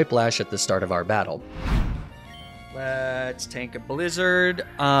some whiplash at the start of our battle. Let's tank a Blizzard.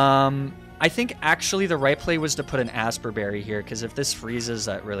 I think actually the right play was to put an Asper Berry here, because if this freezes,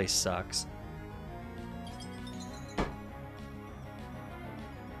 that really sucks.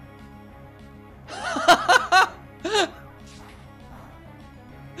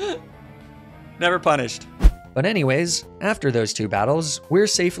 Never punished. But anyways, after those two battles, we're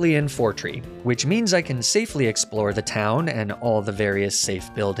safely in Fortree, which means I can safely explore the town and all the various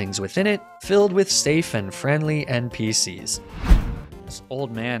safe buildings within it, filled with safe and friendly NPCs. This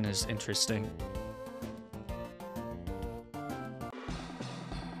old man is interesting.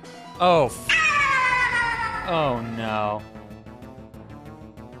 Oh. Oh no.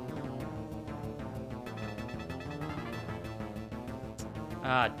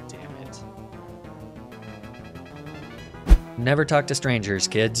 Ah, damn it. Never talk to strangers,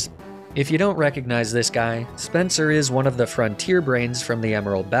 kids. If you don't recognize this guy, Spencer is one of the frontier brains from the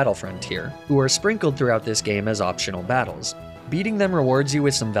Emerald Battle Frontier, who are sprinkled throughout this game as optional battles. Beating them rewards you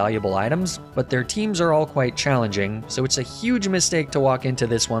with some valuable items, but their teams are all quite challenging, so it's a huge mistake to walk into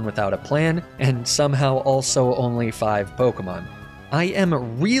this one without a plan, and somehow also only 5 Pokemon. I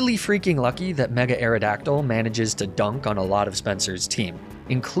am really freaking lucky that Mega Aerodactyl manages to dunk on a lot of Spencer's team,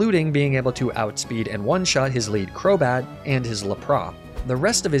 including being able to outspeed and one-shot his lead Crobat and his Lapra. The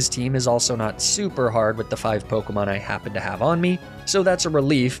rest of his team is also not super hard with the 5 Pokemon I happen to have on me, so that's a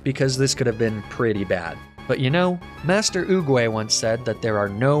relief because this could have been pretty bad. But you know, Master Oogway once said that there are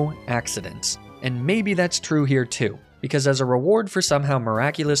no accidents, and maybe that's true here too. Because as a reward for somehow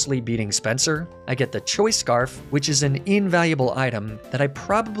miraculously beating Spencer, I get the Choice Scarf, which is an invaluable item that I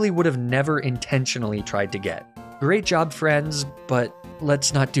probably would have never intentionally tried to get. Great job, friends, but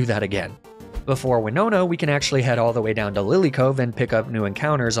let's not do that again. Before Winona, we can actually head all the way down to Lily Cove and pick up new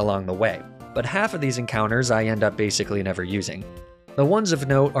encounters along the way, but half of these encounters I end up basically never using. The ones of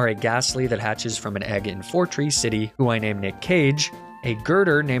note are a Ghastly that hatches from an egg in Fortree City, who I name Nick Cage, a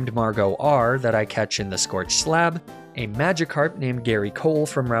Girder named Margot R that I catch in the Scorched Slab, a Magikarp named Gary Cole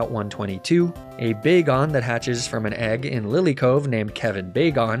from Route 122, a Bagon that hatches from an egg in Lily Cove named Kevin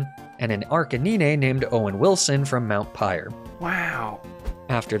Bagon, and an Arcanine named Owen Wilson from Mount Pyre. Wow.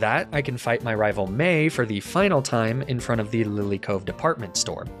 After that, I can fight my rival May for the final time in front of the Lily Cove department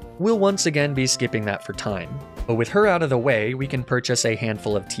store. We'll once again be skipping that for time, but with her out of the way, we can purchase a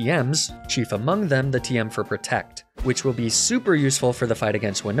handful of TMs, chief among them the TM for Protect, which will be super useful for the fight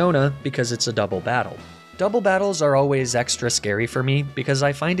against Winona because it's a double battle. Double battles are always extra scary for me because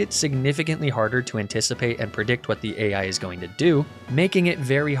I find it significantly harder to anticipate and predict what the AI is going to do, making it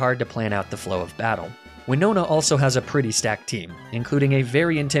very hard to plan out the flow of battle. Winona also has a pretty stacked team, including a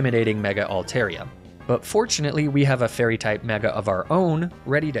very intimidating Mega Altaria. But fortunately, we have a Fairy-type Mega of our own,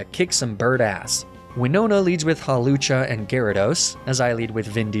 ready to kick some bird ass. Winona leads with Hawlucha and Gyarados, as I lead with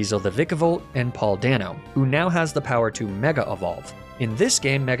Vin Diesel the Vikavolt and Paul Dano, who now has the power to Mega Evolve. In this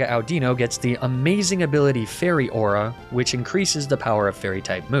game, Mega Audino gets the amazing ability Fairy Aura, which increases the power of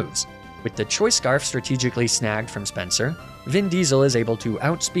Fairy-type moves. With the Choice Scarf strategically snagged from Spencer, Vin Diesel is able to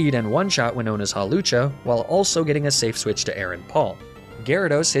outspeed and one-shot Winona's Hawlucha, while also getting a safe switch to Aaron Paul.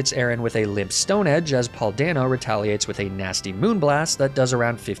 Gyarados hits Aaron with a Limp Stone Edge as Paul Dano retaliates with a nasty Moonblast that does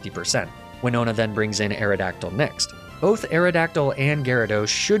around 50%. Winona then brings in Aerodactyl next. Both Aerodactyl and Gyarados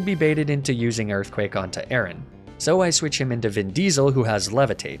should be baited into using Earthquake onto Aaron, so I switch him into Vin Diesel, who has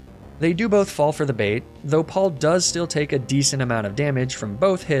Levitate. They do both fall for the bait, though Paul does still take a decent amount of damage from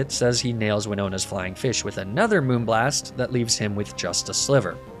both hits as he nails Winona's Flying Fish with another Moonblast that leaves him with just a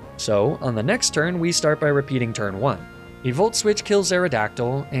sliver. So, on the next turn, we start by repeating turn 1. A Volt Switch kills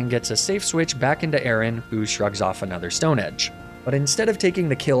Aerodactyl and gets a safe switch back into Aaron, who shrugs off another Stone Edge. But instead of taking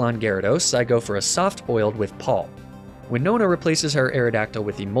the kill on Gyarados, I go for a Soft Boiled with Paul. Winona replaces her Aerodactyl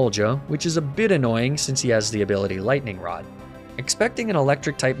with Emolga, which is a bit annoying since he has the ability Lightning Rod. Expecting an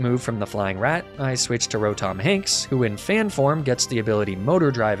Electric-type move from the Flying Rat, I switch to Rotom Hanks, who in fan form gets the ability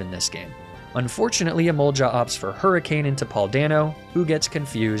Motor Drive in this game. Unfortunately, Emolga opts for Hurricane into Paul Dano, who gets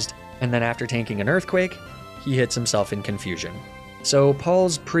confused, and then after tanking an Earthquake, he hits himself in confusion. So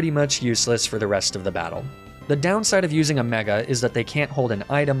Paul's pretty much useless for the rest of the battle. The downside of using a Mega is that they can't hold an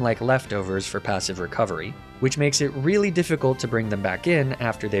item like Leftovers for passive recovery, which makes it really difficult to bring them back in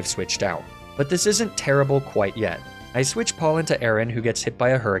after they've switched out. But this isn't terrible quite yet. I switch Paul into Aaron, who gets hit by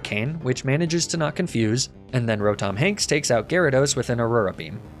a Hurricane, which manages to not confuse, and then Rotom Hanks takes out Gyarados with an Aurora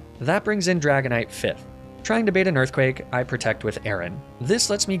Beam. That brings in Dragonite 5th. Trying to bait an Earthquake, I protect with Aaron. This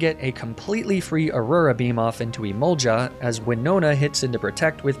lets me get a completely free Aurora Beam off into Emolga, as Winona hits into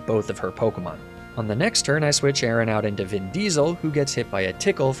Protect with both of her Pokemon. On the next turn, I switch Aaron out into Vin Diesel, who gets hit by a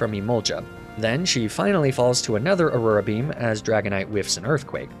Tickle from Emolga. Then she finally falls to another Aurora Beam as Dragonite whiffs an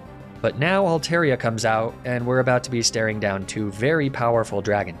Earthquake. But now Altaria comes out, and we're about to be staring down 2 very powerful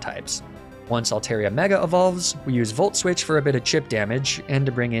Dragon types. Once Altaria Mega evolves, we use Volt Switch for a bit of chip damage, and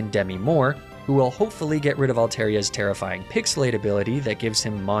to bring in Demi Moore, who will hopefully get rid of Altaria's terrifying Pixelate ability that gives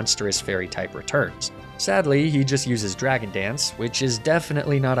him monstrous Fairy-type returns. Sadly, he just uses Dragon Dance, which is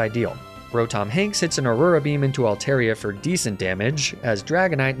definitely not ideal. Rotom Hanks hits an Aurora Beam into Altaria for decent damage, as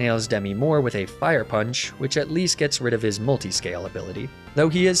Dragonite nails Demi Moore with a Fire Punch, which at least gets rid of his multi-scale ability, though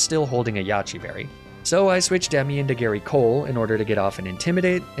he is still holding a Yache Berry. So I switch Demi into Gary Cole in order to get off an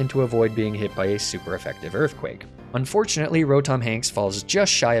Intimidate and to avoid being hit by a super effective Earthquake. Unfortunately, Rotom Hanks falls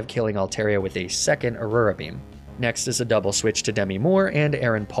just shy of killing Altaria with a second Aurora Beam. Next is a double switch to Demi Moore and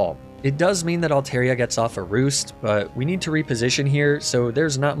Aaron Paul. It does mean that Altaria gets off a Roost, but we need to reposition here, so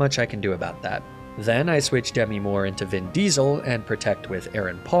there's not much I can do about that. Then I switch Demi Moore into Vin Diesel and protect with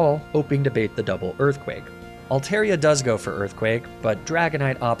Aaron Paul, hoping to bait the double Earthquake. Altaria does go for Earthquake, but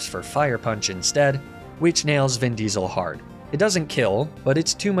Dragonite opts for Fire Punch instead, which nails Vin Diesel hard. It doesn't kill, but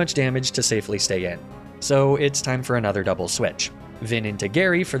it's too much damage to safely stay in. So it's time for another double switch. Vin into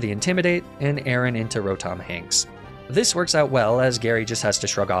Gary for the Intimidate, and Aaron into Rotom Hanks. This works out well, as Gary just has to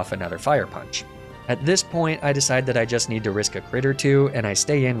shrug off another Fire Punch. At this point, I decide that I just need to risk a crit or two, and I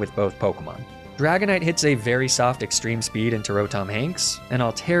stay in with both Pokemon. Dragonite hits a very soft Extreme Speed into Rotom Hanks, and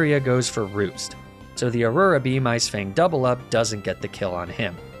Altaria goes for Roost. So the Aurora Beam Ice Fang Double Up doesn't get the kill on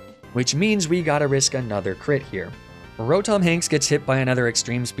him. Which means we gotta risk another crit here. Rotom Hanks gets hit by another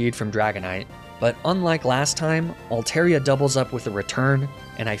Extreme Speed from Dragonite, but unlike last time, Altaria doubles up with a return,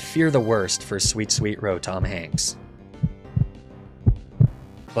 and I fear the worst for sweet Rotom Hanks.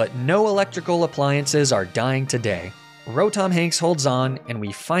 But no electrical appliances are dying today. Rotom Hanks holds on, and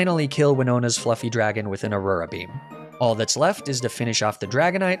we finally kill Winona's Fluffy Dragon with an Aurora Beam. All that's left is to finish off the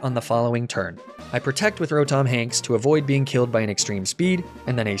Dragonite on the following turn. I protect with Rotom Hanks to avoid being killed by an Extreme Speed,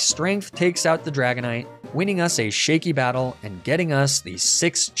 and then a Strength takes out the Dragonite, winning us a shaky battle and getting us the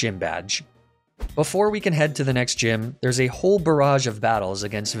 6th gym badge. Before we can head to the next gym, there's a whole barrage of battles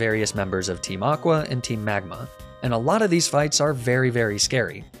against various members of Team Aqua and Team Magma, and a lot of these fights are very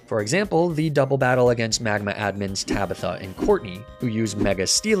scary. For example, the double battle against Magma admins Tabitha and Courtney, who use Mega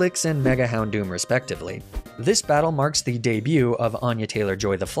Steelix and Mega Houndoom respectively. This battle marks the debut of Anya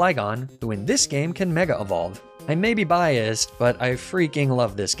Taylor-Joy the Flygon, who in this game can Mega Evolve. I may be biased, but I freaking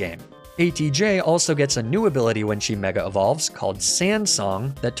love this game. ATJ also gets a new ability when she Mega Evolves called Sand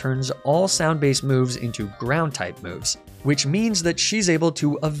Song that turns all sound-based moves into ground-type moves, which means that she's able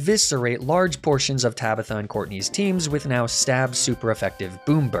to eviscerate large portions of Tabitha and Courtney's teams with now stab super effective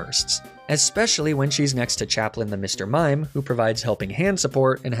boom bursts, especially when she's next to Chaplin the Mr. Mime, who provides helping hand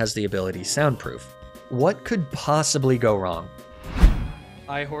support and has the ability Soundproof. What could possibly go wrong?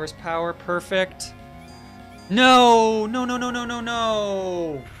 High horsepower, perfect. No!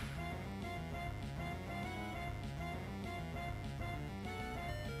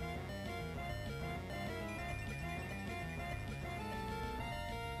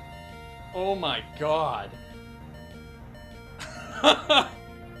 Oh my god.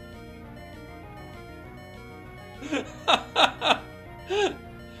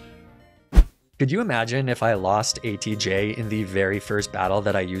 Could you imagine if I lost ATJ in the very first battle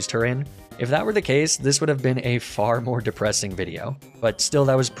that I used her in? If that were the case, this would have been a far more depressing video, but still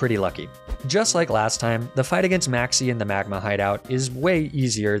that was pretty lucky. Just like last time, the fight against Maxie in the Magma hideout is way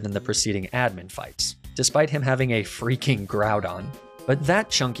easier than the preceding admin fights, despite him having a freaking Groudon. But that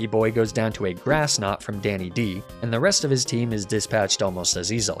chunky boy goes down to a Grass Knot from Danny D, and the rest of his team is dispatched almost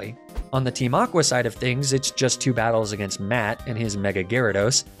as easily. On the Team Aqua side of things, it's just 2 battles against Matt and his Mega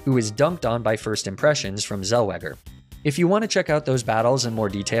Gyarados, who is dunked on by First Impressions from Zellweger. If you want to check out those battles in more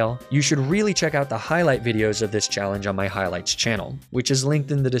detail, you should really check out the highlight videos of this challenge on my highlights channel, which is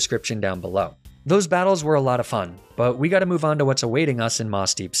linked in the description down below. Those battles were a lot of fun, but we gotta move on to what's awaiting us in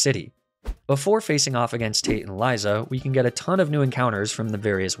Moss Deep City. Before facing off against Tate and Liza, we can get a ton of new encounters from the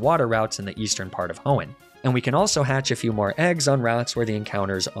various water routes in the eastern part of Hoenn, and we can also hatch a few more eggs on routes where the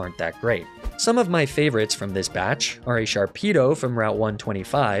encounters aren't that great. Some of my favorites from this batch are a Sharpedo from Route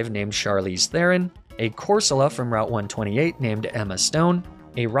 125 named Charlize Theron, a Corsola from Route 128 named Emma Stone,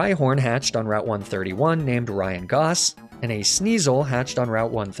 a Rhyhorn hatched on Route 131 named Ryan Goss, and a Sneasel hatched on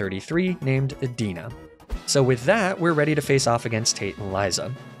Route 133 named Adina. So with that, we're ready to face off against Tate and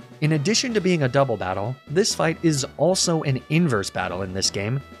Liza. In addition to being a double battle, this fight is also an inverse battle in this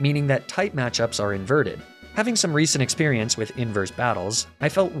game, meaning that type matchups are inverted. Having some recent experience with inverse battles, I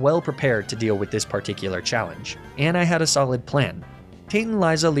felt well prepared to deal with this particular challenge, and I had a solid plan. Tate and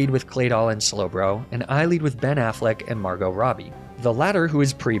Liza lead with Claydol and Slowbro, and I lead with Ben Affleck and Margot Robbie, the latter who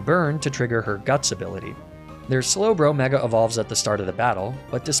is pre-burned to trigger her Guts ability. Their Slowbro Mega Evolves at the start of the battle,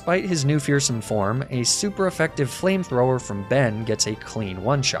 but despite his new fearsome form, a super effective Flamethrower from Ben gets a clean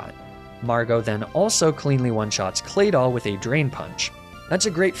one-shot. Margot then also cleanly one-shots Claydol with a Drain Punch. That's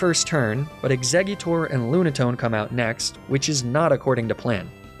a great first turn, but Exeggutor and Lunatone come out next, which is not according to plan.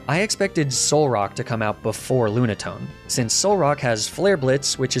 I expected Solrock to come out before Lunatone, since Solrock has Flare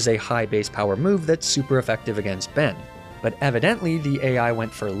Blitz, which is a high base power move that's super effective against Ben. But evidently the AI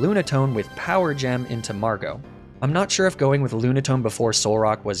went for Lunatone with Power Gem into Margot. I'm not sure if going with Lunatone before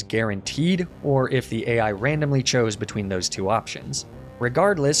Solrock was guaranteed, or if the AI randomly chose between those two options.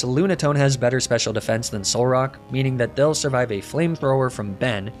 Regardless, Lunatone has better special defense than Solrock, meaning that they'll survive a flamethrower from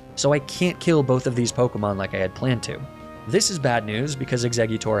Ben, so I can't kill both of these Pokemon like I had planned to. This is bad news because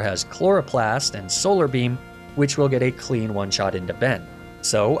Exeggutor has Chloroplast and Solar Beam, which will get a clean one-shot into Ben.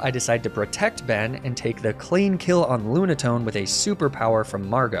 So I decide to protect Ben and take the clean kill on Lunatone with a superpower from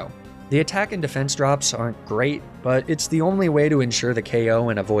Margot. The attack and defense drops aren't great, but it's the only way to ensure the KO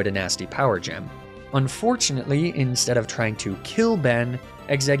and avoid a nasty Power Gem. Unfortunately, instead of trying to kill Ben,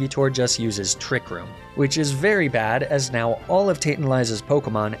 Exeggutor just uses Trick Room, which is very bad as now all of Tate and Liza's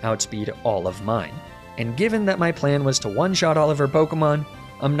Pokemon outspeed all of mine. And given that my plan was to one-shot all of her Pokemon,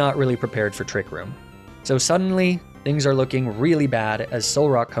 I'm not really prepared for Trick Room. So suddenly, things are looking really bad as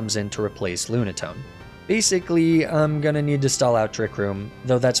Solrock comes in to replace Lunatone. Basically, I'm gonna need to stall out Trick Room,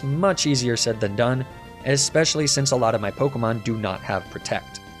 though that's much easier said than done, especially since a lot of my Pokemon do not have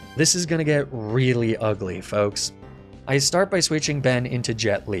Protect. This is gonna get really ugly, folks. I start by switching Ben into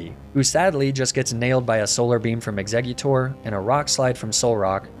Jet Li, who sadly just gets nailed by a Solar Beam from Exeggutor and a Rock Slide from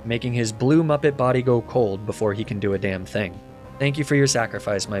Solrock, making his blue Muppet body go cold before he can do a damn thing. Thank you for your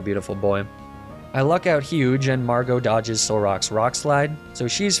sacrifice, my beautiful boy. I luck out huge and Margot dodges Solrock's Rock Slide, so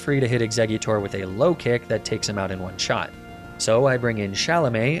she's free to hit Exeggutor with a low kick that takes him out in one shot. So I bring in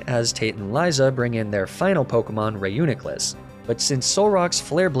Chalamet as Tate and Liza bring in their final Pokemon, Reuniclus. But since Solrock's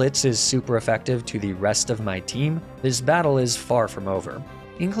Flare Blitz is super effective to the rest of my team, this battle is far from over.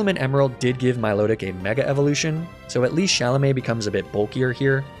 Inclement Emerald did give Milotic a Mega Evolution, so at least Chalamet becomes a bit bulkier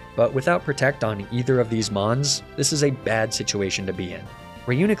here, but without Protect on either of these Mons, this is a bad situation to be in.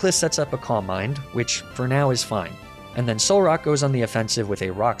 Reuniclus sets up a Calm Mind, which for now is fine, and then Solrock goes on the offensive with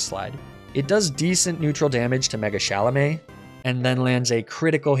a Rock Slide. It does decent neutral damage to Mega Chalamet, and then lands a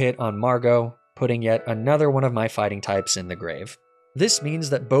critical hit on Margot, putting yet another one of my fighting types in the grave. This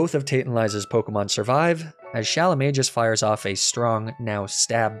means that both of Tate and Liza's Pokemon survive, as Chalamet just fires off a strong, now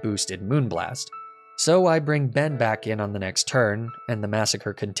stab-boosted Moonblast. So I bring Ben back in on the next turn, and the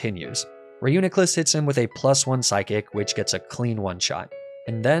massacre continues. Reuniclus hits him with a +1 Psychic, which gets a clean one-shot.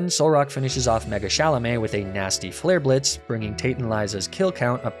 And then Solrock finishes off Mega Chalamet with a nasty Flare Blitz, bringing Tate and Liza's kill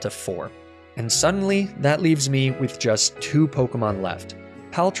count up to 4. And suddenly, that leaves me with just 2 Pokemon left.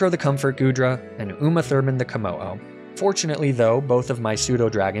 Paltrow the Comfort Gudra, and Uma Thurman the Komodo. Fortunately though, both of my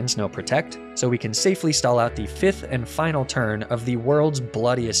pseudo-dragons know Protect, so we can safely stall out the 5th and final turn of the world's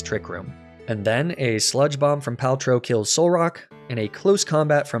bloodiest Trick Room. And then a Sludge Bomb from Paltrow kills Solrock, and a close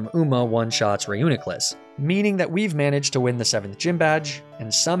combat from Uma one-shots Reuniclus, meaning that we've managed to win the 7th Gym Badge,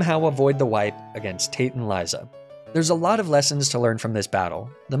 and somehow avoid the wipe against Tate and Liza. There's a lot of lessons to learn from this battle,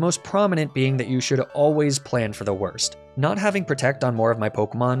 the most prominent being that you should always plan for the worst. Not having Protect on more of my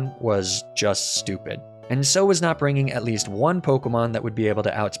Pokemon was just stupid, and so was not bringing at least one Pokemon that would be able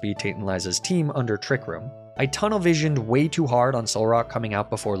to outspeed Tate and Liza's team under Trick Room. I tunnel visioned way too hard on Solrock coming out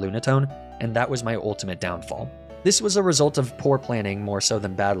before Lunatone, and that was my ultimate downfall. This was a result of poor planning more so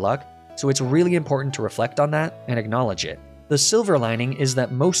than bad luck, so it's really important to reflect on that and acknowledge it. The silver lining is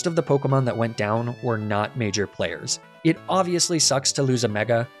that most of the Pokemon that went down were not major players. It obviously sucks to lose a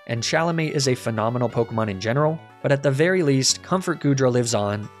Mega, and Chalamet is a phenomenal Pokemon in general, but at the very least, Comfort Gudra lives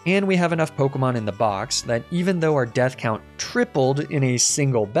on, and we have enough Pokemon in the box that even though our death count tripled in a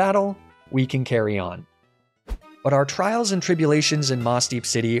single battle, we can carry on. But our trials and tribulations in Moss Deep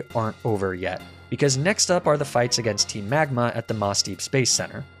City aren't over yet, because next up are the fights against Team Magma at the Moss Deep Space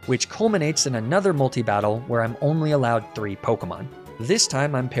Center, which culminates in another multi-battle where I'm only allowed 3 Pokemon. This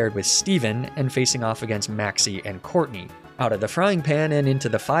time I'm paired with Steven and facing off against Maxie and Courtney. Out of the frying pan and into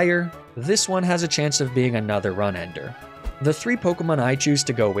the fire, this one has a chance of being another run ender. The 3 Pokemon I choose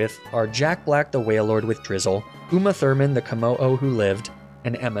to go with are Jack Black the Wailord with Drizzle, Uma Thurman the Komodo who lived,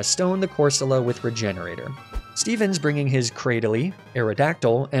 and Emma Stone the Corsola with Regenerator. Steven's bringing his Cradily,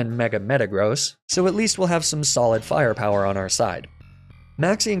 Aerodactyl, and Mega Metagross, so at least we'll have some solid firepower on our side.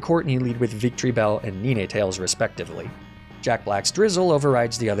 Maxie and Courtney lead with Victory Bell and Ninetales respectively. Jack Black's Drizzle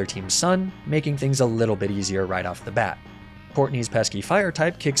overrides the other team's Sun, making things a little bit easier right off the bat. Courtney's pesky Fire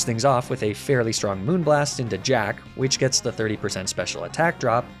type kicks things off with a fairly strong Moonblast into Jack, which gets the 30% special attack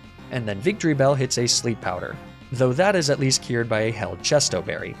drop, and then Victory Bell hits a Sleep Powder, though that is at least cured by a held Chesto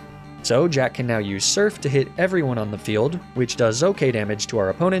Berry. So Jack can now use Surf to hit everyone on the field, which does okay damage to our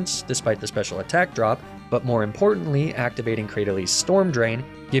opponents despite the special attack drop, but more importantly activating Cradely's Storm Drain,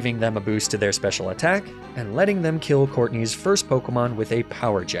 giving them a boost to their special attack, and letting them kill Courtney's first Pokemon with a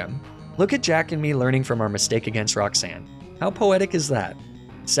Power Gem. Look at Jack and me learning from our mistake against Roxanne. How poetic is that?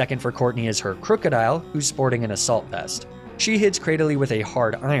 Second for Courtney is her Crocodile, who's sporting an Assault Vest. She hits Cradely with a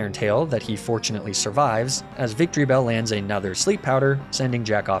hard Iron Tail that he fortunately survives, as Victory Bell lands another Sleep Powder, sending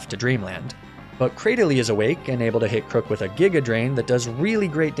Jack off to Dreamland. But Cradely is awake and able to hit Crook with a Giga Drain that does really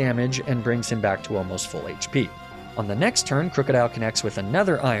great damage and brings him back to almost full HP. On the next turn, Crocodile connects with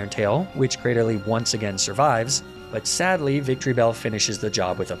another Iron Tail, which Cradely once again survives, but sadly Victory Bell finishes the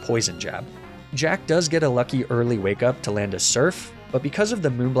job with a Poison Jab. Jack does get a lucky early wake up to land a Surf, but because of the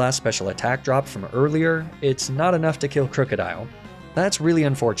Moonblast special attack drop from earlier, it's not enough to kill Crocodile. That's really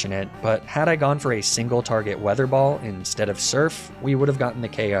unfortunate, but had I gone for a single target Weather Ball instead of Surf, we would have gotten the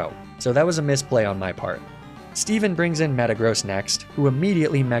KO, so that was a misplay on my part. Steven brings in Metagross next, who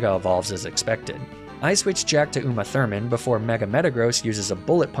immediately Mega Evolves as expected. I switch Jack to Uma Thurman before Mega Metagross uses a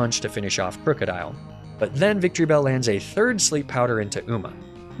Bullet Punch to finish off Crocodile. But then Victory Bell lands a third Sleep Powder into Uma.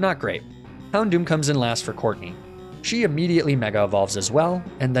 Not great. Houndoom comes in last for Courtney. She immediately Mega Evolves as well,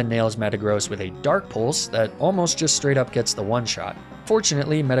 and then nails Metagross with a Dark Pulse that almost just straight up gets the one-shot.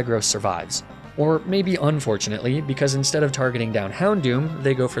 Fortunately, Metagross survives. Or maybe unfortunately, because instead of targeting down Houndoom,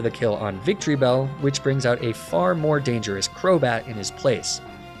 they go for the kill on Victory Bell, which brings out a far more dangerous Crobat in his place.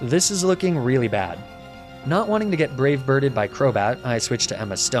 This is looking really bad. Not wanting to get Brave Birded by Crobat, I switch to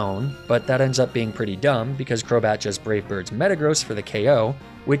Emma Stone, but that ends up being pretty dumb because Crobat just Brave Birds Metagross for the KO,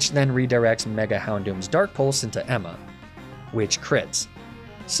 which then redirects Mega Houndoom's Dark Pulse into Emma, which crits.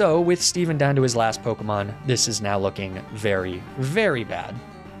 So, with Steven down to his last Pokemon, this is now looking very, very bad.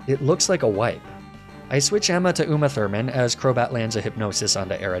 It looks like a wipe. I switch Emma to Uma Thurman as Crobat lands a Hypnosis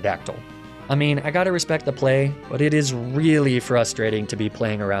onto Aerodactyl. I mean, I gotta respect the play, but it is really frustrating to be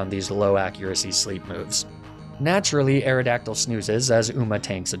playing around these low accuracy sleep moves. Naturally, Aerodactyl snoozes as Uma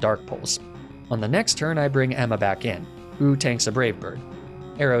tanks a Dark Pulse. On the next turn, I bring Emma back in, who tanks a Brave Bird.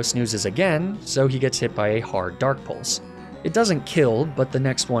 Aero snoozes again, so he gets hit by a hard Dark Pulse. It doesn't kill, but the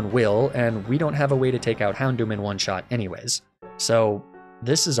next one will, and we don't have a way to take out Houndoom in one shot anyways. So,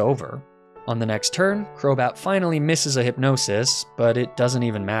 this is over. On the next turn, Crobat finally misses a Hypnosis, but it doesn't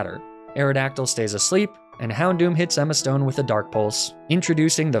even matter. Aerodactyl stays asleep, and Houndoom hits Emma Stone with a Dark Pulse,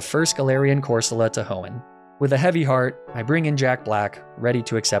 introducing the first Galarian Corsola to Hoenn. With a heavy heart, I bring in Jack Black, ready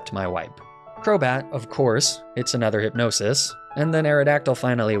to accept my wipe. Crobat, of course, hits another Hypnosis, and then Aerodactyl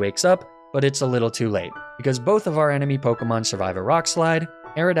finally wakes up, but it's a little too late, because both of our enemy Pokemon survive a Rock Slide,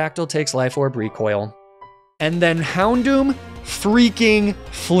 Aerodactyl takes Life Orb Recoil, and then Houndoom freaking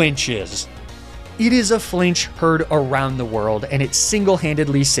flinches. It is a flinch heard around the world, and it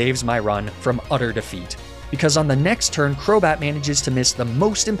single-handedly saves my run from utter defeat. Because on the next turn, Crobat manages to miss the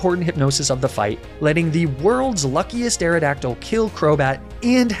most important Hypnosis of the fight, letting the world's luckiest Aerodactyl kill Crobat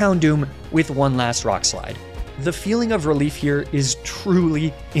and Houndoom with one last Rock Slide. The feeling of relief here is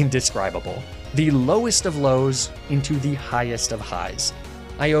truly indescribable. The lowest of lows into the highest of highs.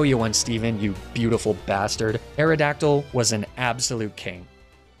 I owe you one, Steven, you beautiful bastard. Aerodactyl was an absolute king.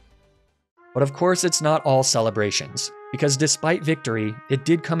 But of course, it's not all celebrations, because despite victory, it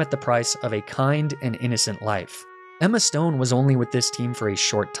did come at the price of a kind and innocent life. Emma Stone was only with this team for a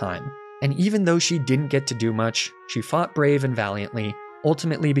short time, and even though she didn't get to do much, she fought brave and valiantly,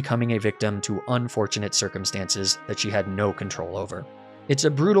 ultimately becoming a victim to unfortunate circumstances that she had no control over. It's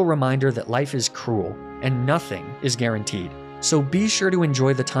a brutal reminder that life is cruel, and nothing is guaranteed, so be sure to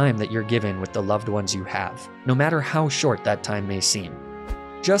enjoy the time that you're given with the loved ones you have, no matter how short that time may seem.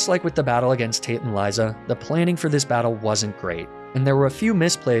 Just like with the battle against Tate and Liza, the planning for this battle wasn't great, and there were a few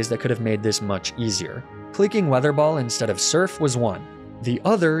misplays that could have made this much easier. Clicking Weather Ball instead of Surf was one. The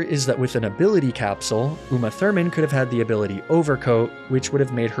other is that with an ability capsule, Uma Thurman could have had the ability Overcoat, which would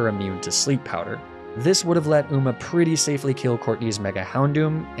have made her immune to Sleep Powder. This would have let Uma pretty safely kill Courtney's Mega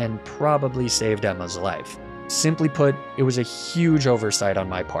Houndoom, and probably saved Emma's life. Simply put, it was a huge oversight on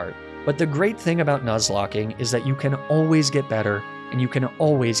my part. But the great thing about Nuzlocking is that you can always get better, and you can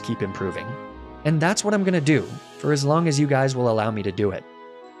always keep improving. And that's what I'm gonna do, for as long as you guys will allow me to do it.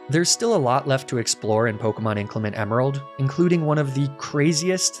 There's still a lot left to explore in Pokemon Inclement Emerald, including one of the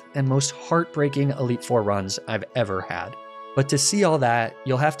craziest and most heartbreaking Elite Four runs I've ever had. But to see all that,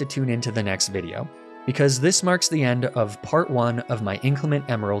 you'll have to tune into the next video, because this marks the end of part 1 of my Inclement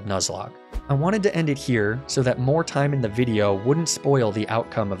Emerald Nuzlocke. I wanted to end it here so that more time in the video wouldn't spoil the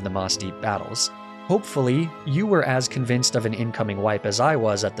outcome of the Moss Deep battles. Hopefully, you were as convinced of an incoming wipe as I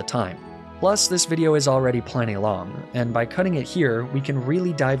was at the time. Plus, this video is already plenty long, and by cutting it here, we can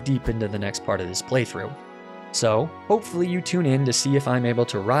really dive deep into the next part of this playthrough. So, hopefully you tune in to see if I'm able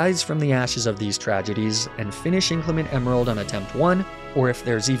to rise from the ashes of these tragedies and finish Inclement Emerald on attempt 1, or if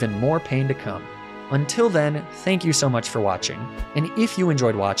there's even more pain to come. Until then, thank you so much for watching, and if you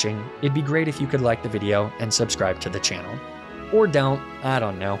enjoyed watching, it'd be great if you could like the video and subscribe to the channel. Or don't, I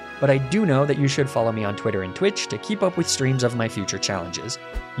don't know, but I do know that you should follow me on Twitter and Twitch to keep up with streams of my future challenges.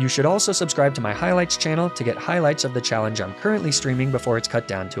 You should also subscribe to my highlights channel to get highlights of the challenge I'm currently streaming before it's cut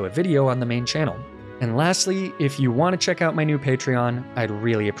down to a video on the main channel. And lastly, if you want to check out my new Patreon, I'd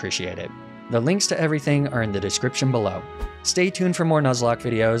really appreciate it. The links to everything are in the description below. Stay tuned for more Nuzlocke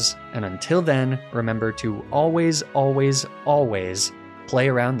videos, and until then, remember to always, always, always play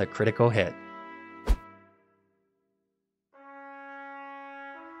around the critical hit.